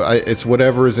 So it's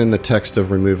whatever is in the text of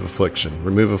Remove Affliction.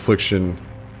 Remove Affliction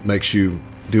makes you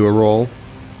do a roll.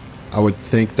 I would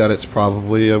think that it's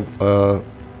probably a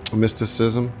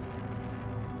mysticism.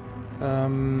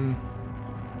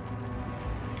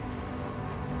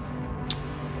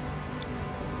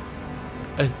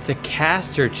 It's a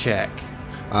caster check.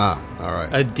 All right.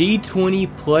 A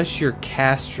D20 plus your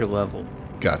caster level.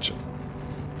 Gotcha.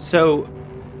 So,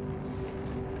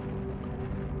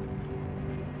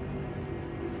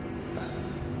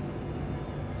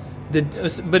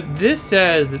 but this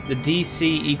says that the DC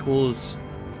equals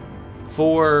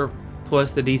 4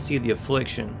 plus the DC of the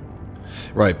affliction.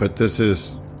 Right, but this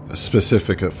is a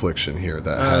specific affliction here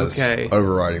that has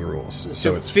overriding rules.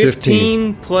 So it's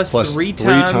 15 plus 3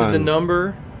 times the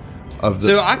number of the.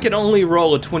 So I could only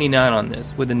roll a 29 on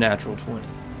this with a natural 20.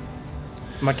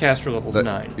 My caster level's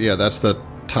 9. Yeah, that's the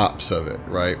tops of it,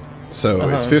 right? So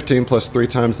it's 15 plus 3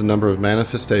 times the number of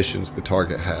manifestations the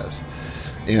target has.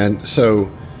 And so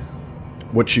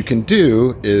what you can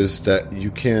do is that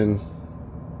you can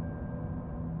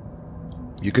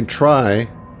try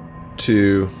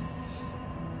to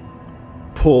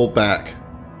pull back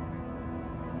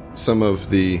some of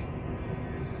the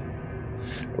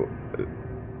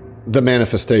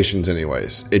manifestations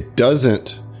anyways. It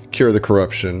doesn't cure the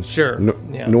corruption. Sure.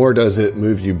 Nor does it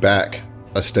move you back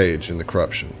a stage in the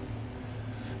corruption.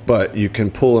 But you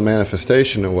can pull a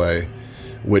manifestation away,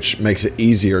 which makes it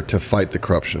easier to fight the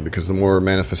corruption, because the more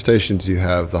manifestations you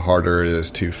have, the harder it is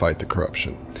to fight the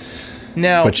corruption.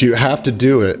 Now, but you have to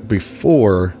do it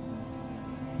before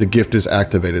the gift is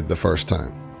activated the first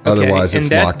time. Otherwise,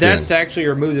 it's locked in. That's to actually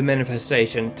remove the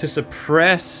manifestation. To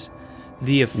suppress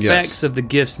the effects Yes. of the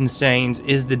gifts and stains,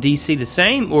 is the DC the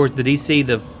same, or is the DC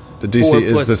the The DC 4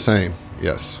 is plus- the same.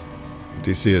 Yes.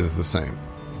 The DC is the same.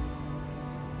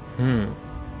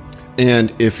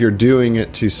 And if you're doing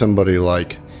it to somebody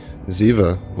like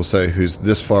Ziva, we'll say, who's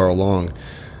this far along,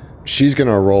 she's going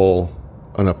to roll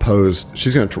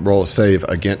she's going to roll a save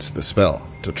against the spell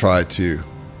to try to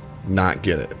not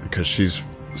get it because she's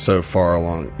so far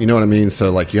along. You know what I mean?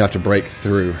 So, like, you have to break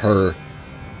through her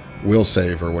will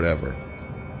save or whatever.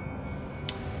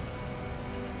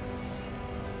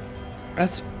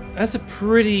 That's a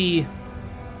pretty...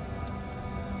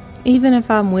 Even if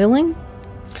I'm willing?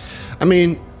 I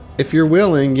mean, if you're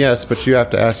willing, yes, but you have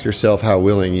to ask yourself how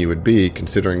willing you would be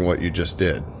considering what you just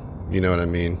did. You know what I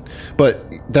mean? But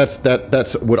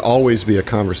that's would always be a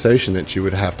conversation that you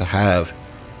would have to have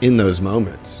in those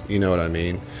moments. You know what I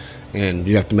mean? And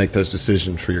you have to make those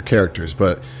decisions for your characters.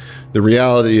 But the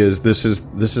reality is this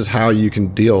is how you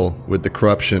can deal with the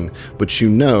corruption, but you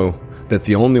know that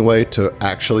the only way to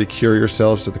actually cure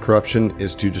yourselves of the corruption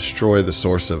is to destroy the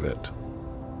source of it.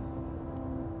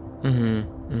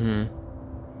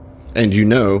 And you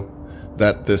know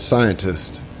that the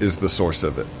scientist is the source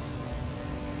of it.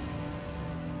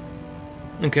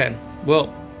 Okay.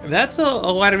 Well, that's a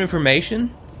lot of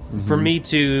information for me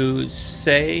to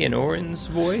say in Orin's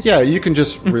voice. Yeah, you can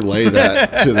just relay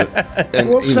that to the... And,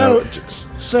 Well, you know,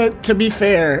 so to be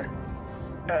fair,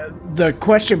 the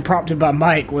question prompted by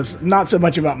Mike was not so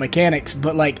much about mechanics,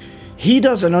 but like he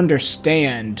doesn't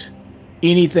understand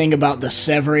anything about the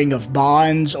severing of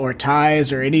bonds or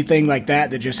ties or anything like that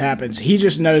just happens. He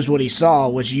just knows what he saw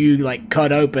was you like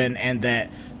cut open and that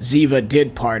Ziva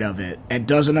did part of it and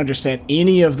doesn't understand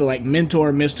any of the like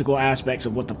mentor mystical aspects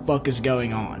of what the fuck is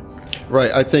going on.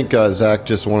 right, I think Zach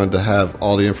just wanted to have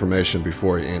all the information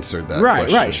before he answered that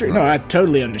question. Right, sure. No, I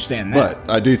totally understand that.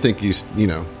 But I do think you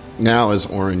know, now as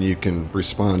Orin, you can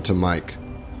respond to Mike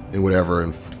in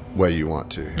whatever way you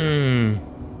want to.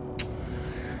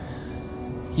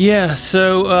 Yeah,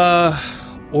 so,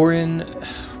 Orin,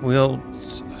 well,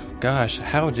 gosh,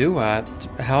 how do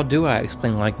I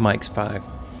explain like Mike's 5?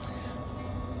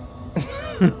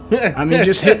 I mean,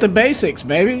 just hit the basics,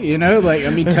 baby. You know, like, I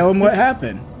mean, tell him what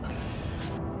happened.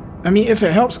 I mean, if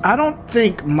it helps, I don't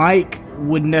think Mike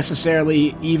would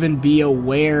necessarily even be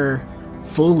aware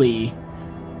fully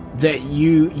that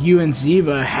you and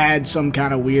Ziva had some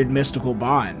kind of weird mystical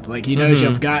bond. Like, he knows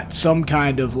you've got some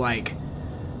kind of, like,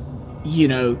 you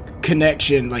know,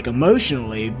 connection, like,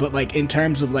 emotionally, but, like, in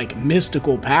terms of, like,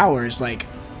 mystical powers, like,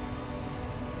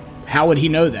 how would he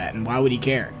know that, and why would he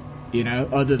care? You know,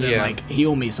 other than, like,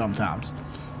 heal me sometimes.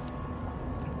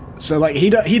 So, like, he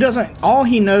doesn't... All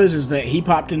he knows is that he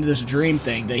popped into this dream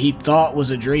thing that he thought was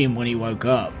a dream when he woke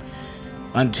up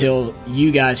until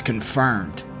you guys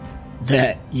confirmed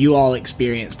that you all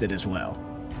experienced it as well.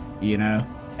 You know?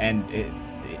 And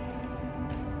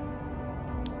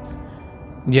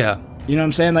Yeah. you know what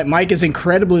I'm saying? Like, Mike is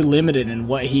incredibly limited in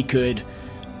what he could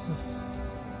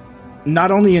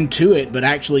not only intuit, but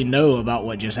actually know about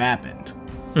what just happened.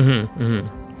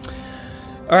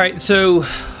 All right, so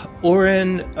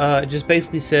Orin just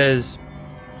basically says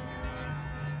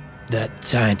that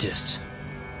scientist.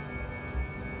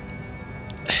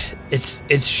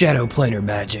 It's shadow planar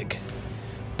magic,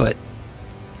 but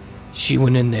she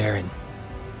went in there and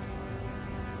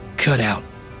cut out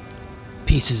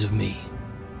pieces of me,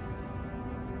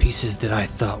 pieces that I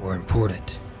thought were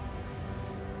important,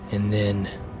 and then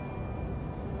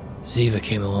Ziva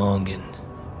came along and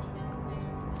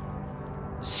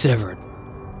severed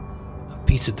a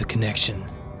piece of the connection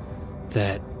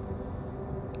that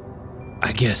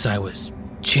I guess I was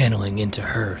channeling into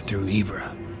her through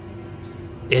Ibra.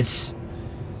 It's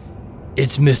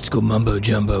mystical mumbo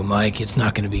jumbo, Mike. It's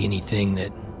not going to be anything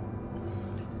that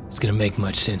is going to make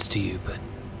much sense to you, but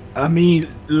I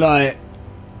mean, like,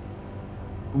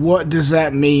 what does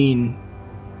that mean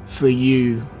for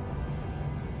you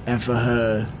and for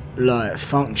her, like,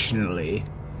 functionally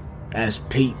as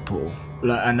people?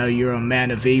 Like, I know you're a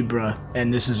man of Ibra,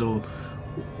 and this is a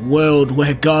world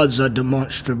where gods are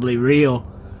demonstrably real.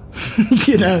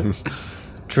 You know?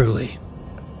 truly.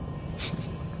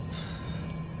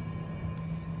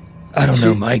 I don't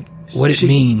know, Mike. What it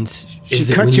means she is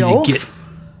that cut we need you to off? get...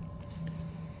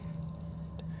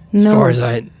 No, As far as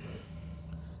I...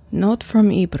 not from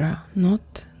Ibra.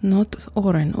 Not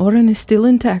Oren. Oren is still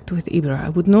intact with Ibra. I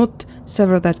would not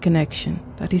sever that connection.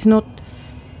 That is not...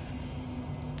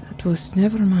 That was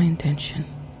never my intention.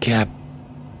 Cap,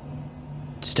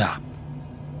 stop.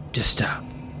 Just stop.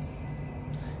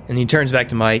 And he turns back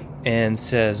to Mike and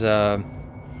says,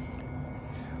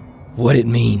 what it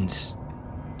means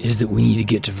is that we need to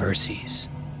get to Verces.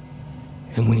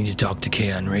 And we need to talk to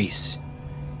Kaon Reese.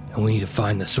 And we need to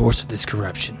find the source of this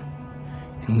corruption.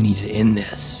 And we need to end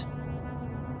this.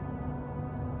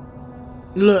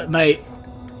 Look, mate.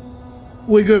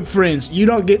 We're good friends. You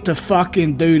don't get to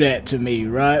fucking do that to me,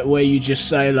 right? Where you just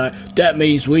say, like, that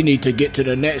means we need to get to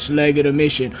the next leg of the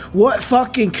mission. What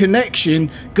fucking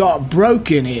connection got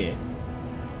broken here?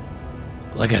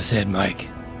 Like I said, Mike,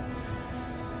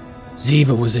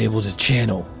 Ziva was able to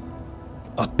channel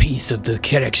a piece of the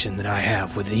connection that I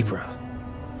have with Ibra.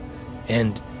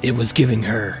 And it was giving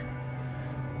her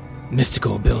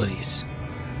mystical abilities.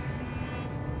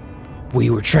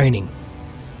 We were training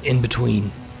in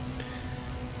between,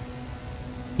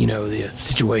 the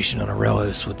situation on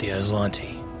Aurelos with the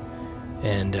Aslanti,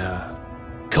 and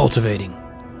cultivating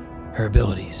her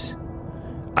abilities.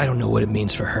 I don't know what it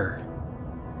means for her,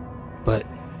 but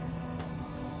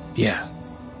yeah,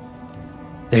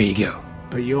 there you go.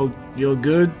 But you're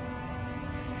good?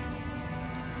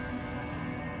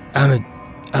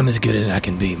 I'm as good as I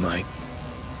can be, Mike.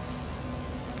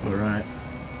 Alright.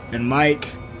 And Mike,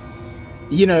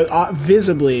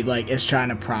 visibly, is trying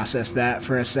to process that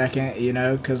for a second,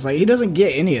 because, he doesn't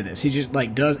get any of this. He just,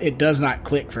 does not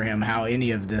click for him how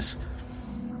any of this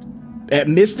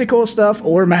mystical stuff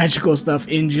or magical stuff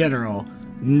in general,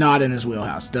 not in his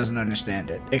wheelhouse, doesn't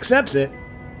understand it. Accepts it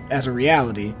as a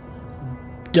reality,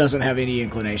 doesn't have any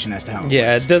inclination as to how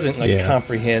it doesn't,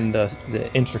 comprehend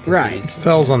the intricacies. Right.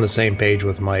 Fell's on the same page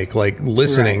with Mike,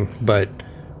 listening, Right. but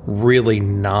really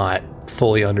not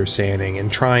fully understanding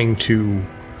and trying to,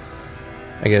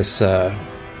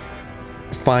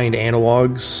 find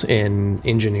analogs in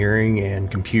engineering and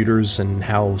computers and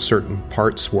how certain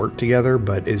parts work together,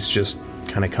 but is just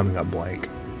kind of coming up blank.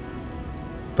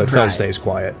 But Fell Right. stays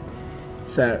quiet.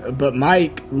 So, but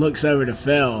Mike looks over to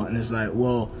Fell and is like,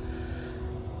 well,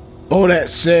 all that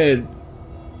said,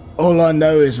 all I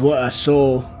know is what I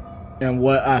saw and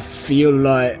what I feel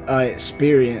like I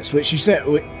experienced. Which you said,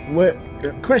 what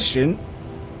question?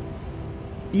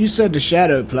 You said the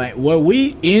shadow plane. Were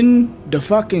we in the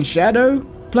fucking shadow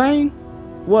plane?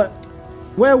 What?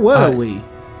 Where were we?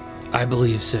 I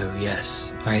believe so,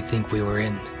 yes. I think we were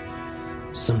in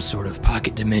some sort of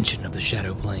pocket dimension of the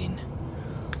shadow plane.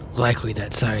 Likely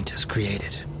that scientist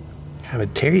created. Yeah,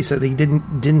 but Terry said he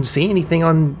didn't see anything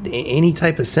on any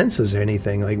type of senses or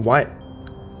anything. Why?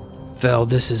 Fel,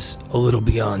 this is a little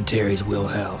beyond Terry's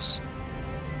wheelhouse.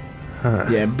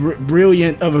 Yeah,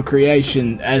 brilliant of a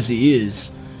creation as he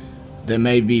is, there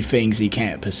may be things he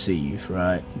can't perceive,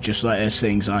 right? Just like there's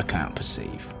things I can't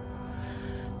perceive.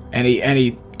 And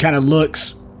he kind of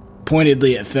looks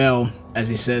pointedly at Fel as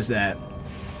he says that.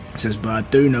 He says, but I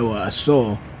do know what I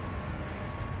saw.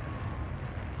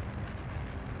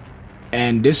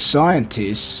 And this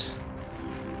scientist,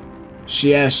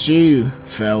 she asked you,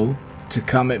 Fel, to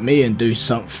come at me and do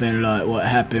something like what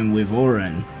happened with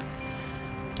Oren.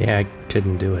 Yeah, I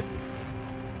couldn't do it.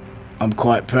 I'm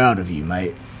quite proud of you,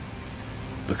 mate.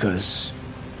 Because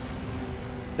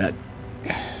that...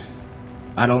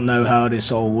 I don't know how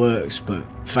this all works, but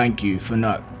thank you for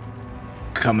not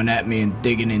coming at me and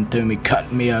digging into me,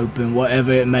 cutting me open,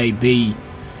 whatever it may be.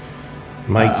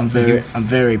 Mike, I'm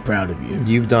very proud of you.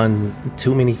 You've done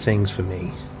too many things for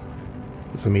me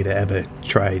to ever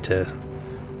try to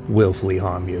willfully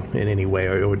harm you in any way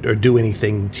or do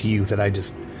anything to you that I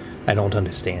don't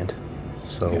understand.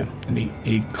 So, Yeah. And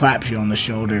he claps you on the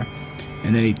shoulder,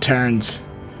 and then he turns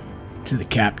to the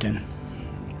captain.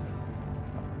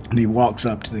 And he walks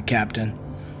up to the captain,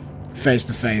 face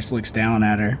to face, looks down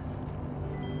at her,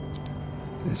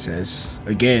 and says,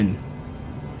 again,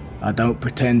 I don't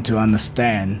pretend to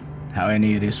understand how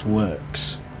any of this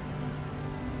works,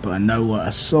 but I know what I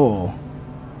saw,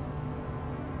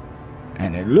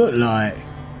 and it looked like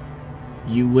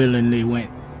you willingly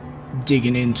went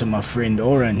digging into my friend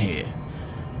Oren here.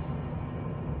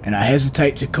 And I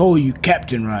hesitate to call you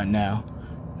captain right now,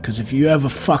 because if you ever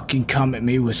fucking come at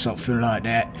me with something like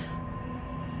that,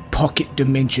 pocket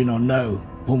dimension or no,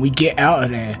 when we get out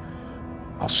of there,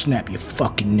 I'll snap your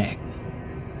fucking neck.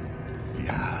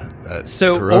 Yeah.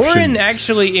 So Oren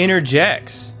actually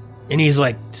interjects, and he's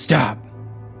like, stop.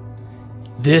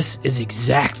 This is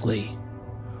exactly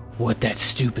what that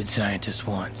stupid scientist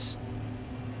wants.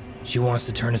 She wants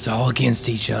to turn us all against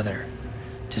each other,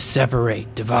 to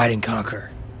separate, divide, and conquer.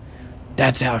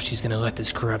 That's how she's going to let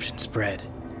this corruption spread.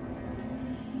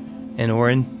 And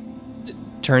Oren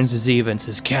turns to Ziva and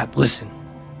says, Cap, listen.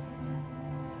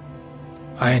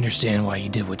 I understand why you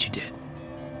did what you did.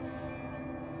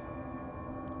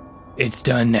 It's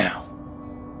done now.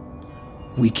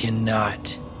 We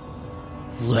cannot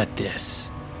let this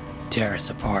tear us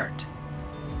apart.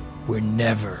 We're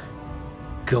never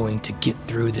going to get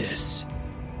through this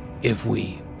if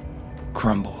we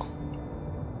crumble.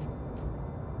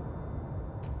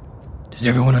 Does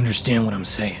everyone understand what I'm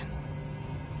saying?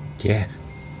 Yeah.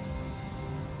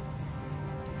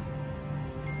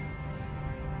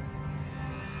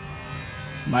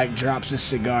 Mike drops his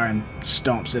cigar and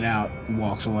stomps it out and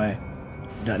walks away.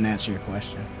 Doesn't answer your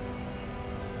question.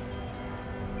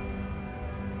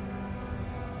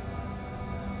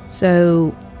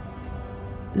 So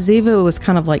Ziva was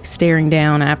kind of like staring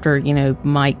down after,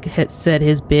 Mike had said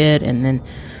his bit, and then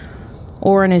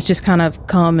Oren has just kind of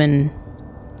come and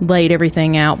laid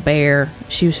everything out bare.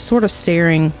 She was sort of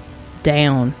staring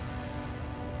down,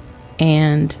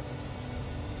 and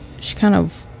she kind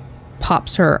of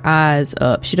pops her eyes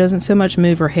up. She doesn't so much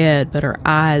move her head, but her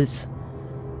eyes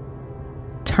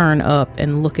turn up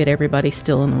and look at everybody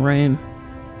still in the room.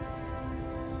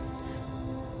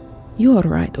 You are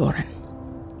right, Oren.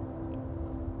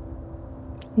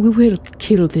 We will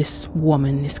kill this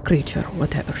woman, this creature,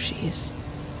 whatever she is.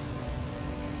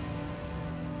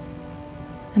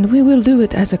 And we will do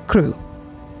it as a crew.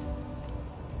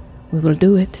 We will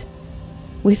do it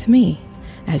with me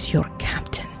as your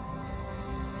captain.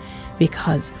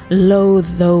 Because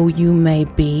loath though you may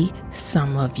be,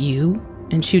 some of you,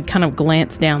 and she'd kind of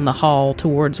glance down the hall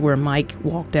towards where Mike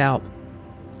walked out.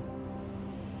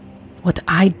 What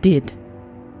I did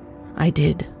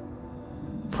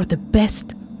for the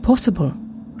best possible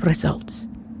results.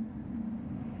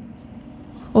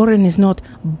 Oren is not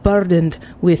burdened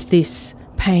with this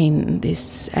pain,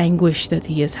 this anguish that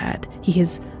he has had. He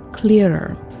is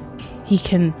clearer. He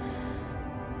can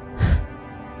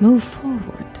move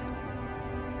forward.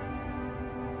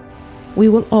 We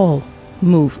will all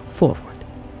move forward.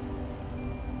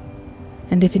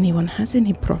 And if anyone has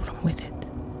any problem with it,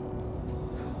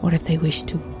 or if they wish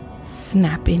to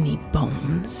snap any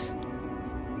bones,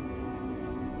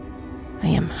 I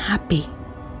am happy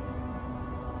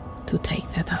to take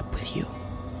that up with you.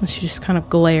 And she just kind of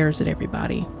glares at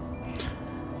everybody.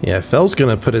 Yeah, Fell's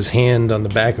gonna put his hand on the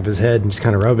back of his head and just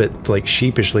kind of rub it like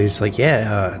sheepishly. It's like,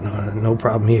 no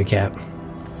problem here, Cap.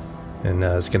 And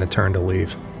is gonna turn to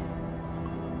leave.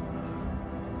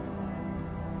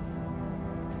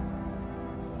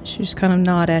 She just kind of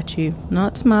nod at you,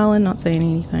 not smiling, not saying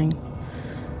anything.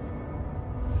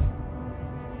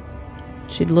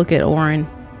 She'd look at Oren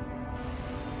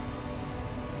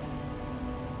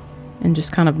and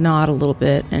just kind of nod a little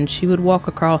bit, and she would walk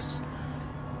across,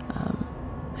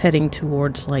 heading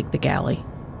towards, like, the galley.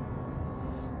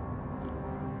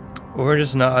 Or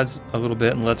just nods a little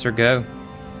bit and lets her go,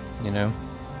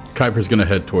 Kuiper's going to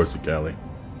head towards the galley.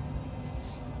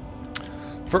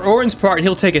 For Oren's part,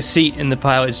 he'll take a seat in the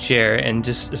pilot's chair and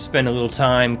just spend a little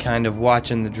time kind of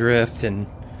watching the drift and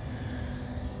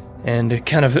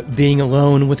kind of being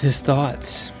alone with his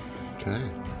thoughts. Okay.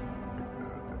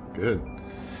 Good.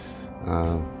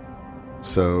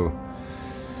 So,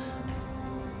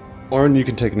 Oren, you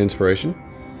can take an inspiration.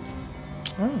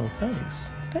 Oh,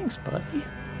 thanks. Thanks, buddy.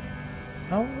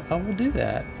 I will do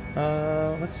that.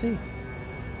 Let's see.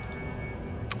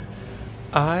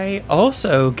 I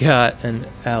also got an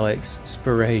Alex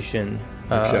inspiration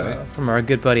from our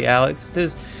good buddy Alex. It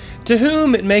says, "To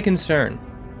whom it may concern,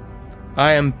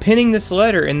 I am penning this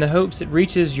letter in the hopes it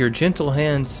reaches your gentle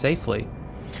hands safely.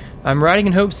 I'm writing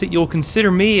in hopes that you'll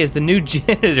consider me as the new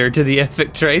janitor to the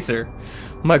Epic Tracer.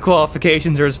 My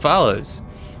qualifications are as follows.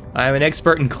 I am an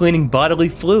expert in cleaning bodily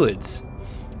fluids.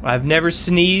 I've never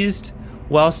sneezed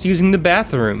whilst using the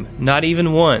bathroom, not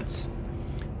even once.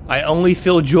 I only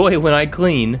feel joy when I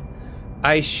clean.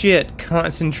 I shit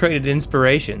concentrated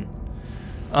inspiration.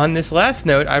 On this last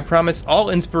note, I promise all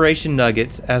inspiration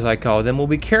nuggets, as I call them, will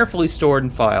be carefully stored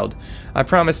and filed. I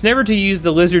promise never to use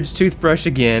the lizard's toothbrush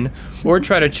again, or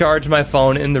try to charge my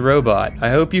phone in the robot. I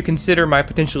hope you consider my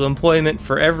potential employment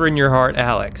forever in your heart,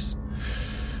 Alex."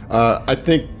 I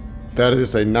think that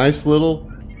is a nice little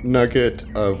nugget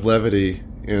of levity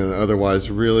in an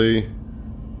otherwise really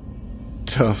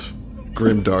tough,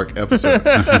 grimdark episode.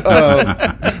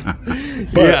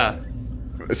 Yeah.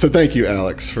 So thank you,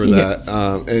 Alex, for Yes.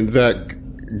 that. And Zach,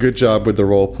 good job with the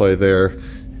role play there.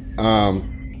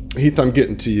 Heath, I'm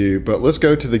getting to you, but let's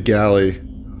go to the galley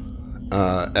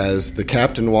as the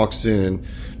captain walks in.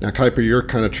 Now, Kuiper, you're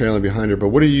kind of trailing behind her, but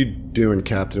what are you doing,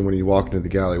 Captain, when you walk into the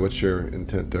galley? What's your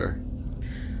intent there?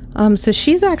 So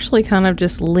she's actually kind of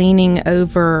just leaning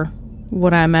over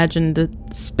what I imagine the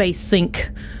space sink,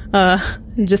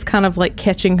 just kind of like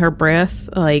catching her breath,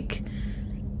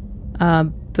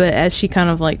 but as she kind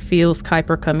of like feels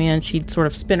Kuiper come in, she'd sort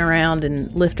of spin around and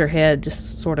lift her head,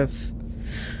 just sort of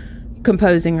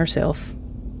composing herself.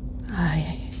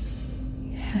 I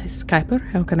Yes, Kuiper,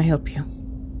 how can I help you?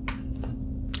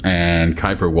 And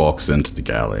Kuiper walks into the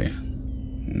galley,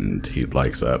 and he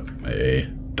lights up a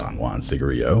Don Juan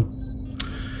cigarillo,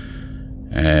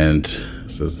 and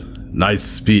says, "Nice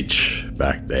speech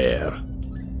back there.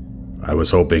 I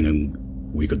was hoping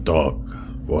we could talk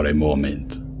for a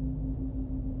moment."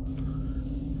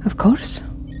 Of course.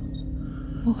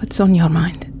 What's on your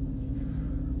mind?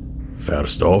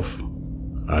 First off,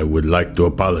 I would like to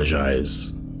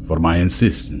apologize for my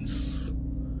insistence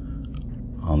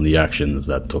on the actions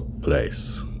that took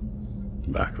place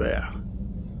back there.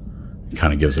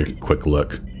 Kind of gives a quick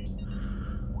look.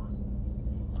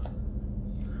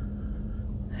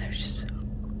 There's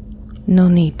no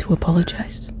need to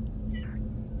apologize.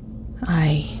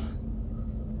 I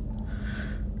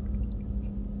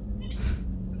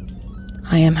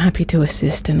am happy to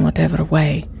assist in whatever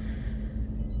way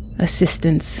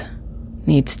assistance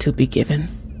needs to be given.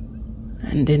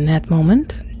 And in that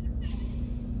moment,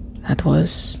 that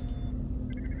was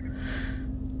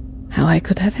how I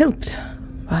could have helped.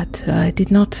 But it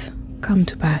did not come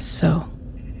to pass, so...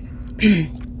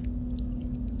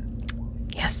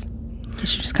 Yes.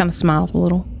 She just kind of smiles a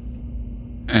little.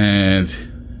 And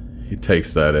he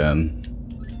takes that in,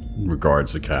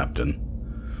 regards the captain,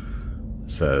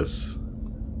 says,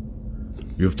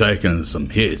 "You've taken some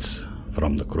hits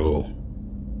from the crew,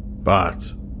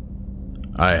 but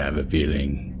I have a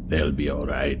feeling they'll be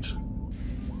alright.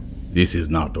 This is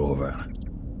not over.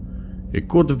 It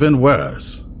could have been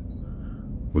worse.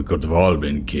 We could have all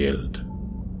been killed.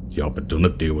 The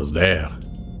opportunity was there.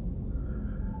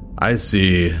 I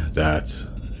see that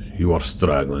you are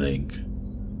struggling,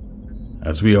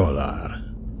 as we all are.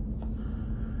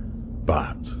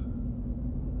 But,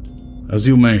 as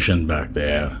you mentioned back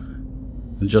there,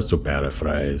 and just to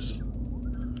paraphrase,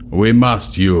 we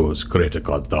must use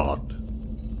critical thought.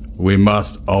 We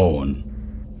must own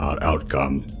our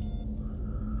outcome.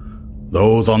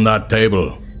 Those on that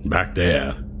table back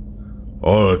there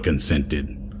all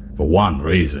consented for one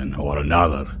reason or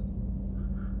another.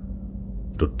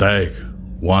 To take,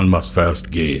 one must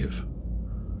first give.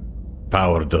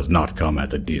 Power does not come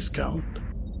at a discount."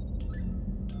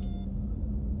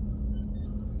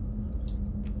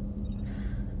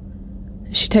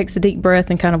 She takes a deep breath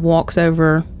and kind of walks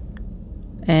over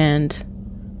and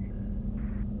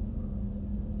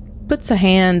puts a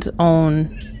hand on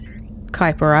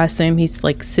Kuiper. I assume he's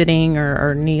like sitting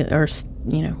or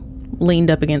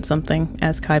leaned up against something,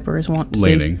 as Kuiper is wont to do.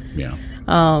 Leaning, yeah.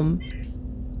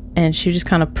 And she just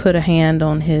kind of put a hand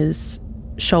on his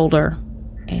shoulder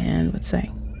and would say,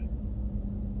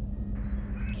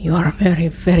 "You are very,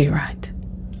 very right.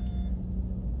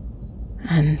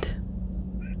 And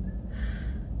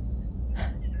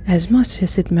as much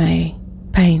as it may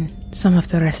pain some of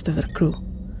the rest of the crew,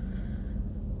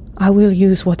 I will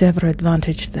use whatever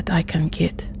advantage that I can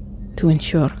get to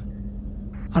ensure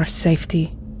our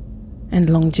safety and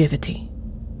longevity.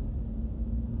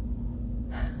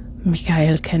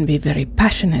 Mikhail can be very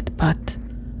passionate, but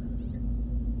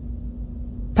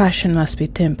passion must be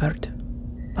tempered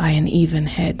by an even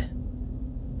head.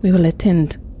 We will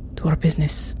attend to our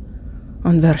business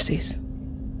on Verces.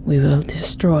 We will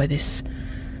destroy this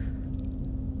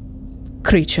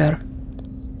creature,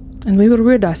 and we will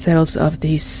rid ourselves of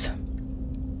this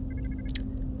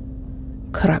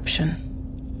corruption.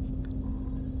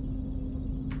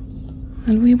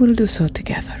 And we will do so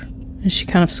together." And she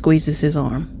kind of squeezes his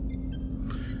arm.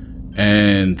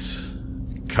 And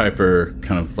Kuiper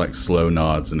kind of like slow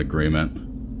nods in agreement.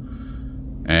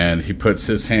 And he puts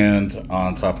his hand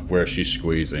on top of where she's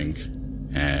squeezing.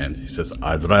 And he says,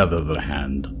 "I'd rather the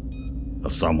hand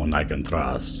of someone I can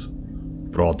trust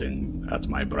prodding at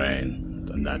my brain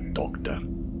than that doctor."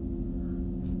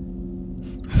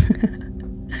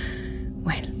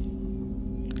 Well,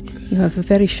 you have a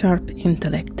very sharp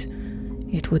intellect.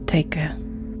 It would take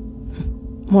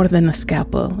more than a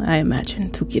scalpel, I imagine,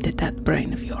 to get at that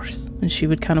brain of yours. And she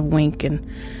would kind of wink, and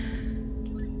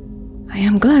I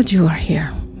am glad you are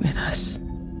here with us,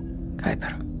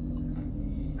 Kuiper.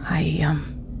 I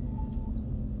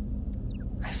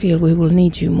feel we will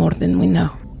need you more than we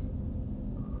know.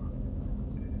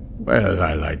 Well,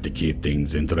 I like to keep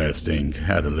things interesting.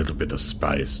 Add a little bit of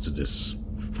spice to this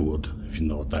food, if you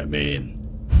know what I mean.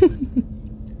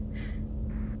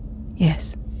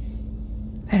 Yes,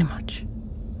 very much.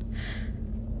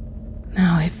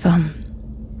 Now, if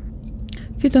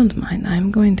you don't mind,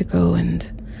 I'm going to go and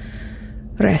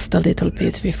rest a little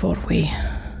bit before we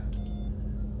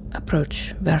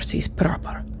approach Verces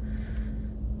proper.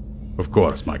 Of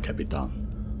course, my Capitan.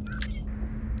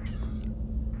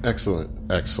 Excellent.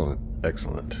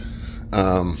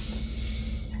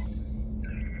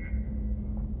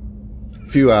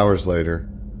 few hours later,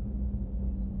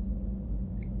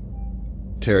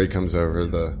 Terry comes over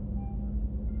the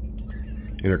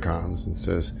intercoms and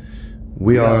says,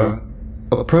 "We are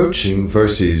approaching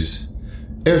Verses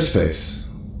airspace."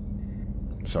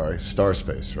 Sorry,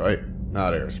 starspace, right?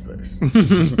 Not airspace.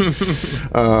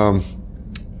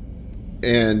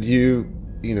 And you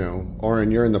know,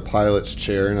 Oren, you're in the pilot's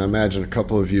chair, and I imagine a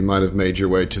couple of you might have made your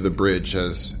way to the bridge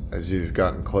as you've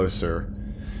gotten closer.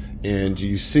 And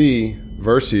you see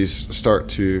Verses start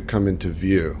to come into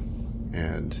view.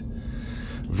 And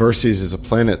Verses is a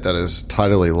planet that is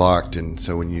tidally locked, and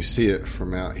so when you see it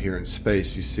from out here in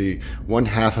space, you see one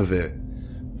half of it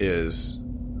is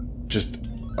just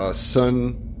a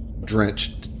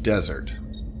sun-drenched desert.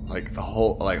 Like the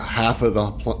whole, like half of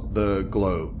the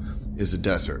globe is a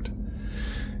desert.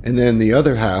 And then the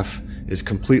other half is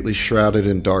completely shrouded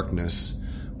in darkness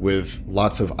with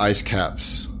lots of ice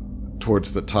caps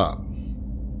towards the top.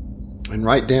 And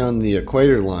right down the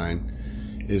equator line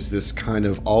is this kind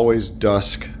of always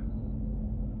dusk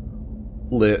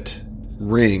lit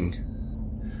ring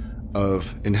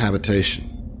of inhabitation,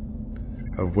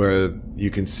 of where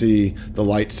you can see the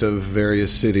lights of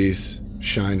various cities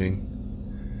shining.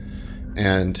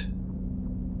 And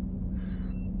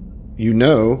you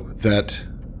know that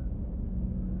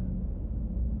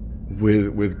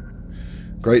with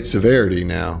great severity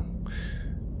now,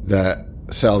 that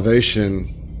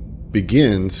salvation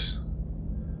begins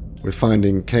with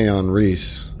finding Kaon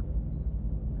Reese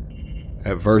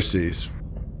at Verses,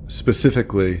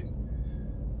 specifically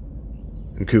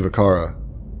in Kuvakara.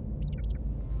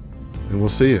 And we'll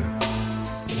see you.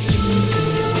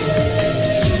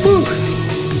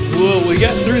 Well, we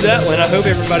got through that one. I hope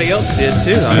everybody else did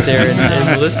too out there in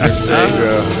the listener space.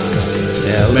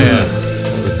 Yeah, Man.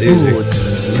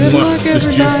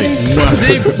 Just juicy.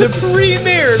 The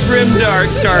premier Grimdark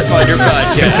Starfighter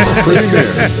podcast. Pretty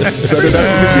near. Said it at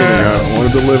the beginning. I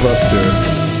wanted to live up to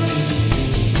it.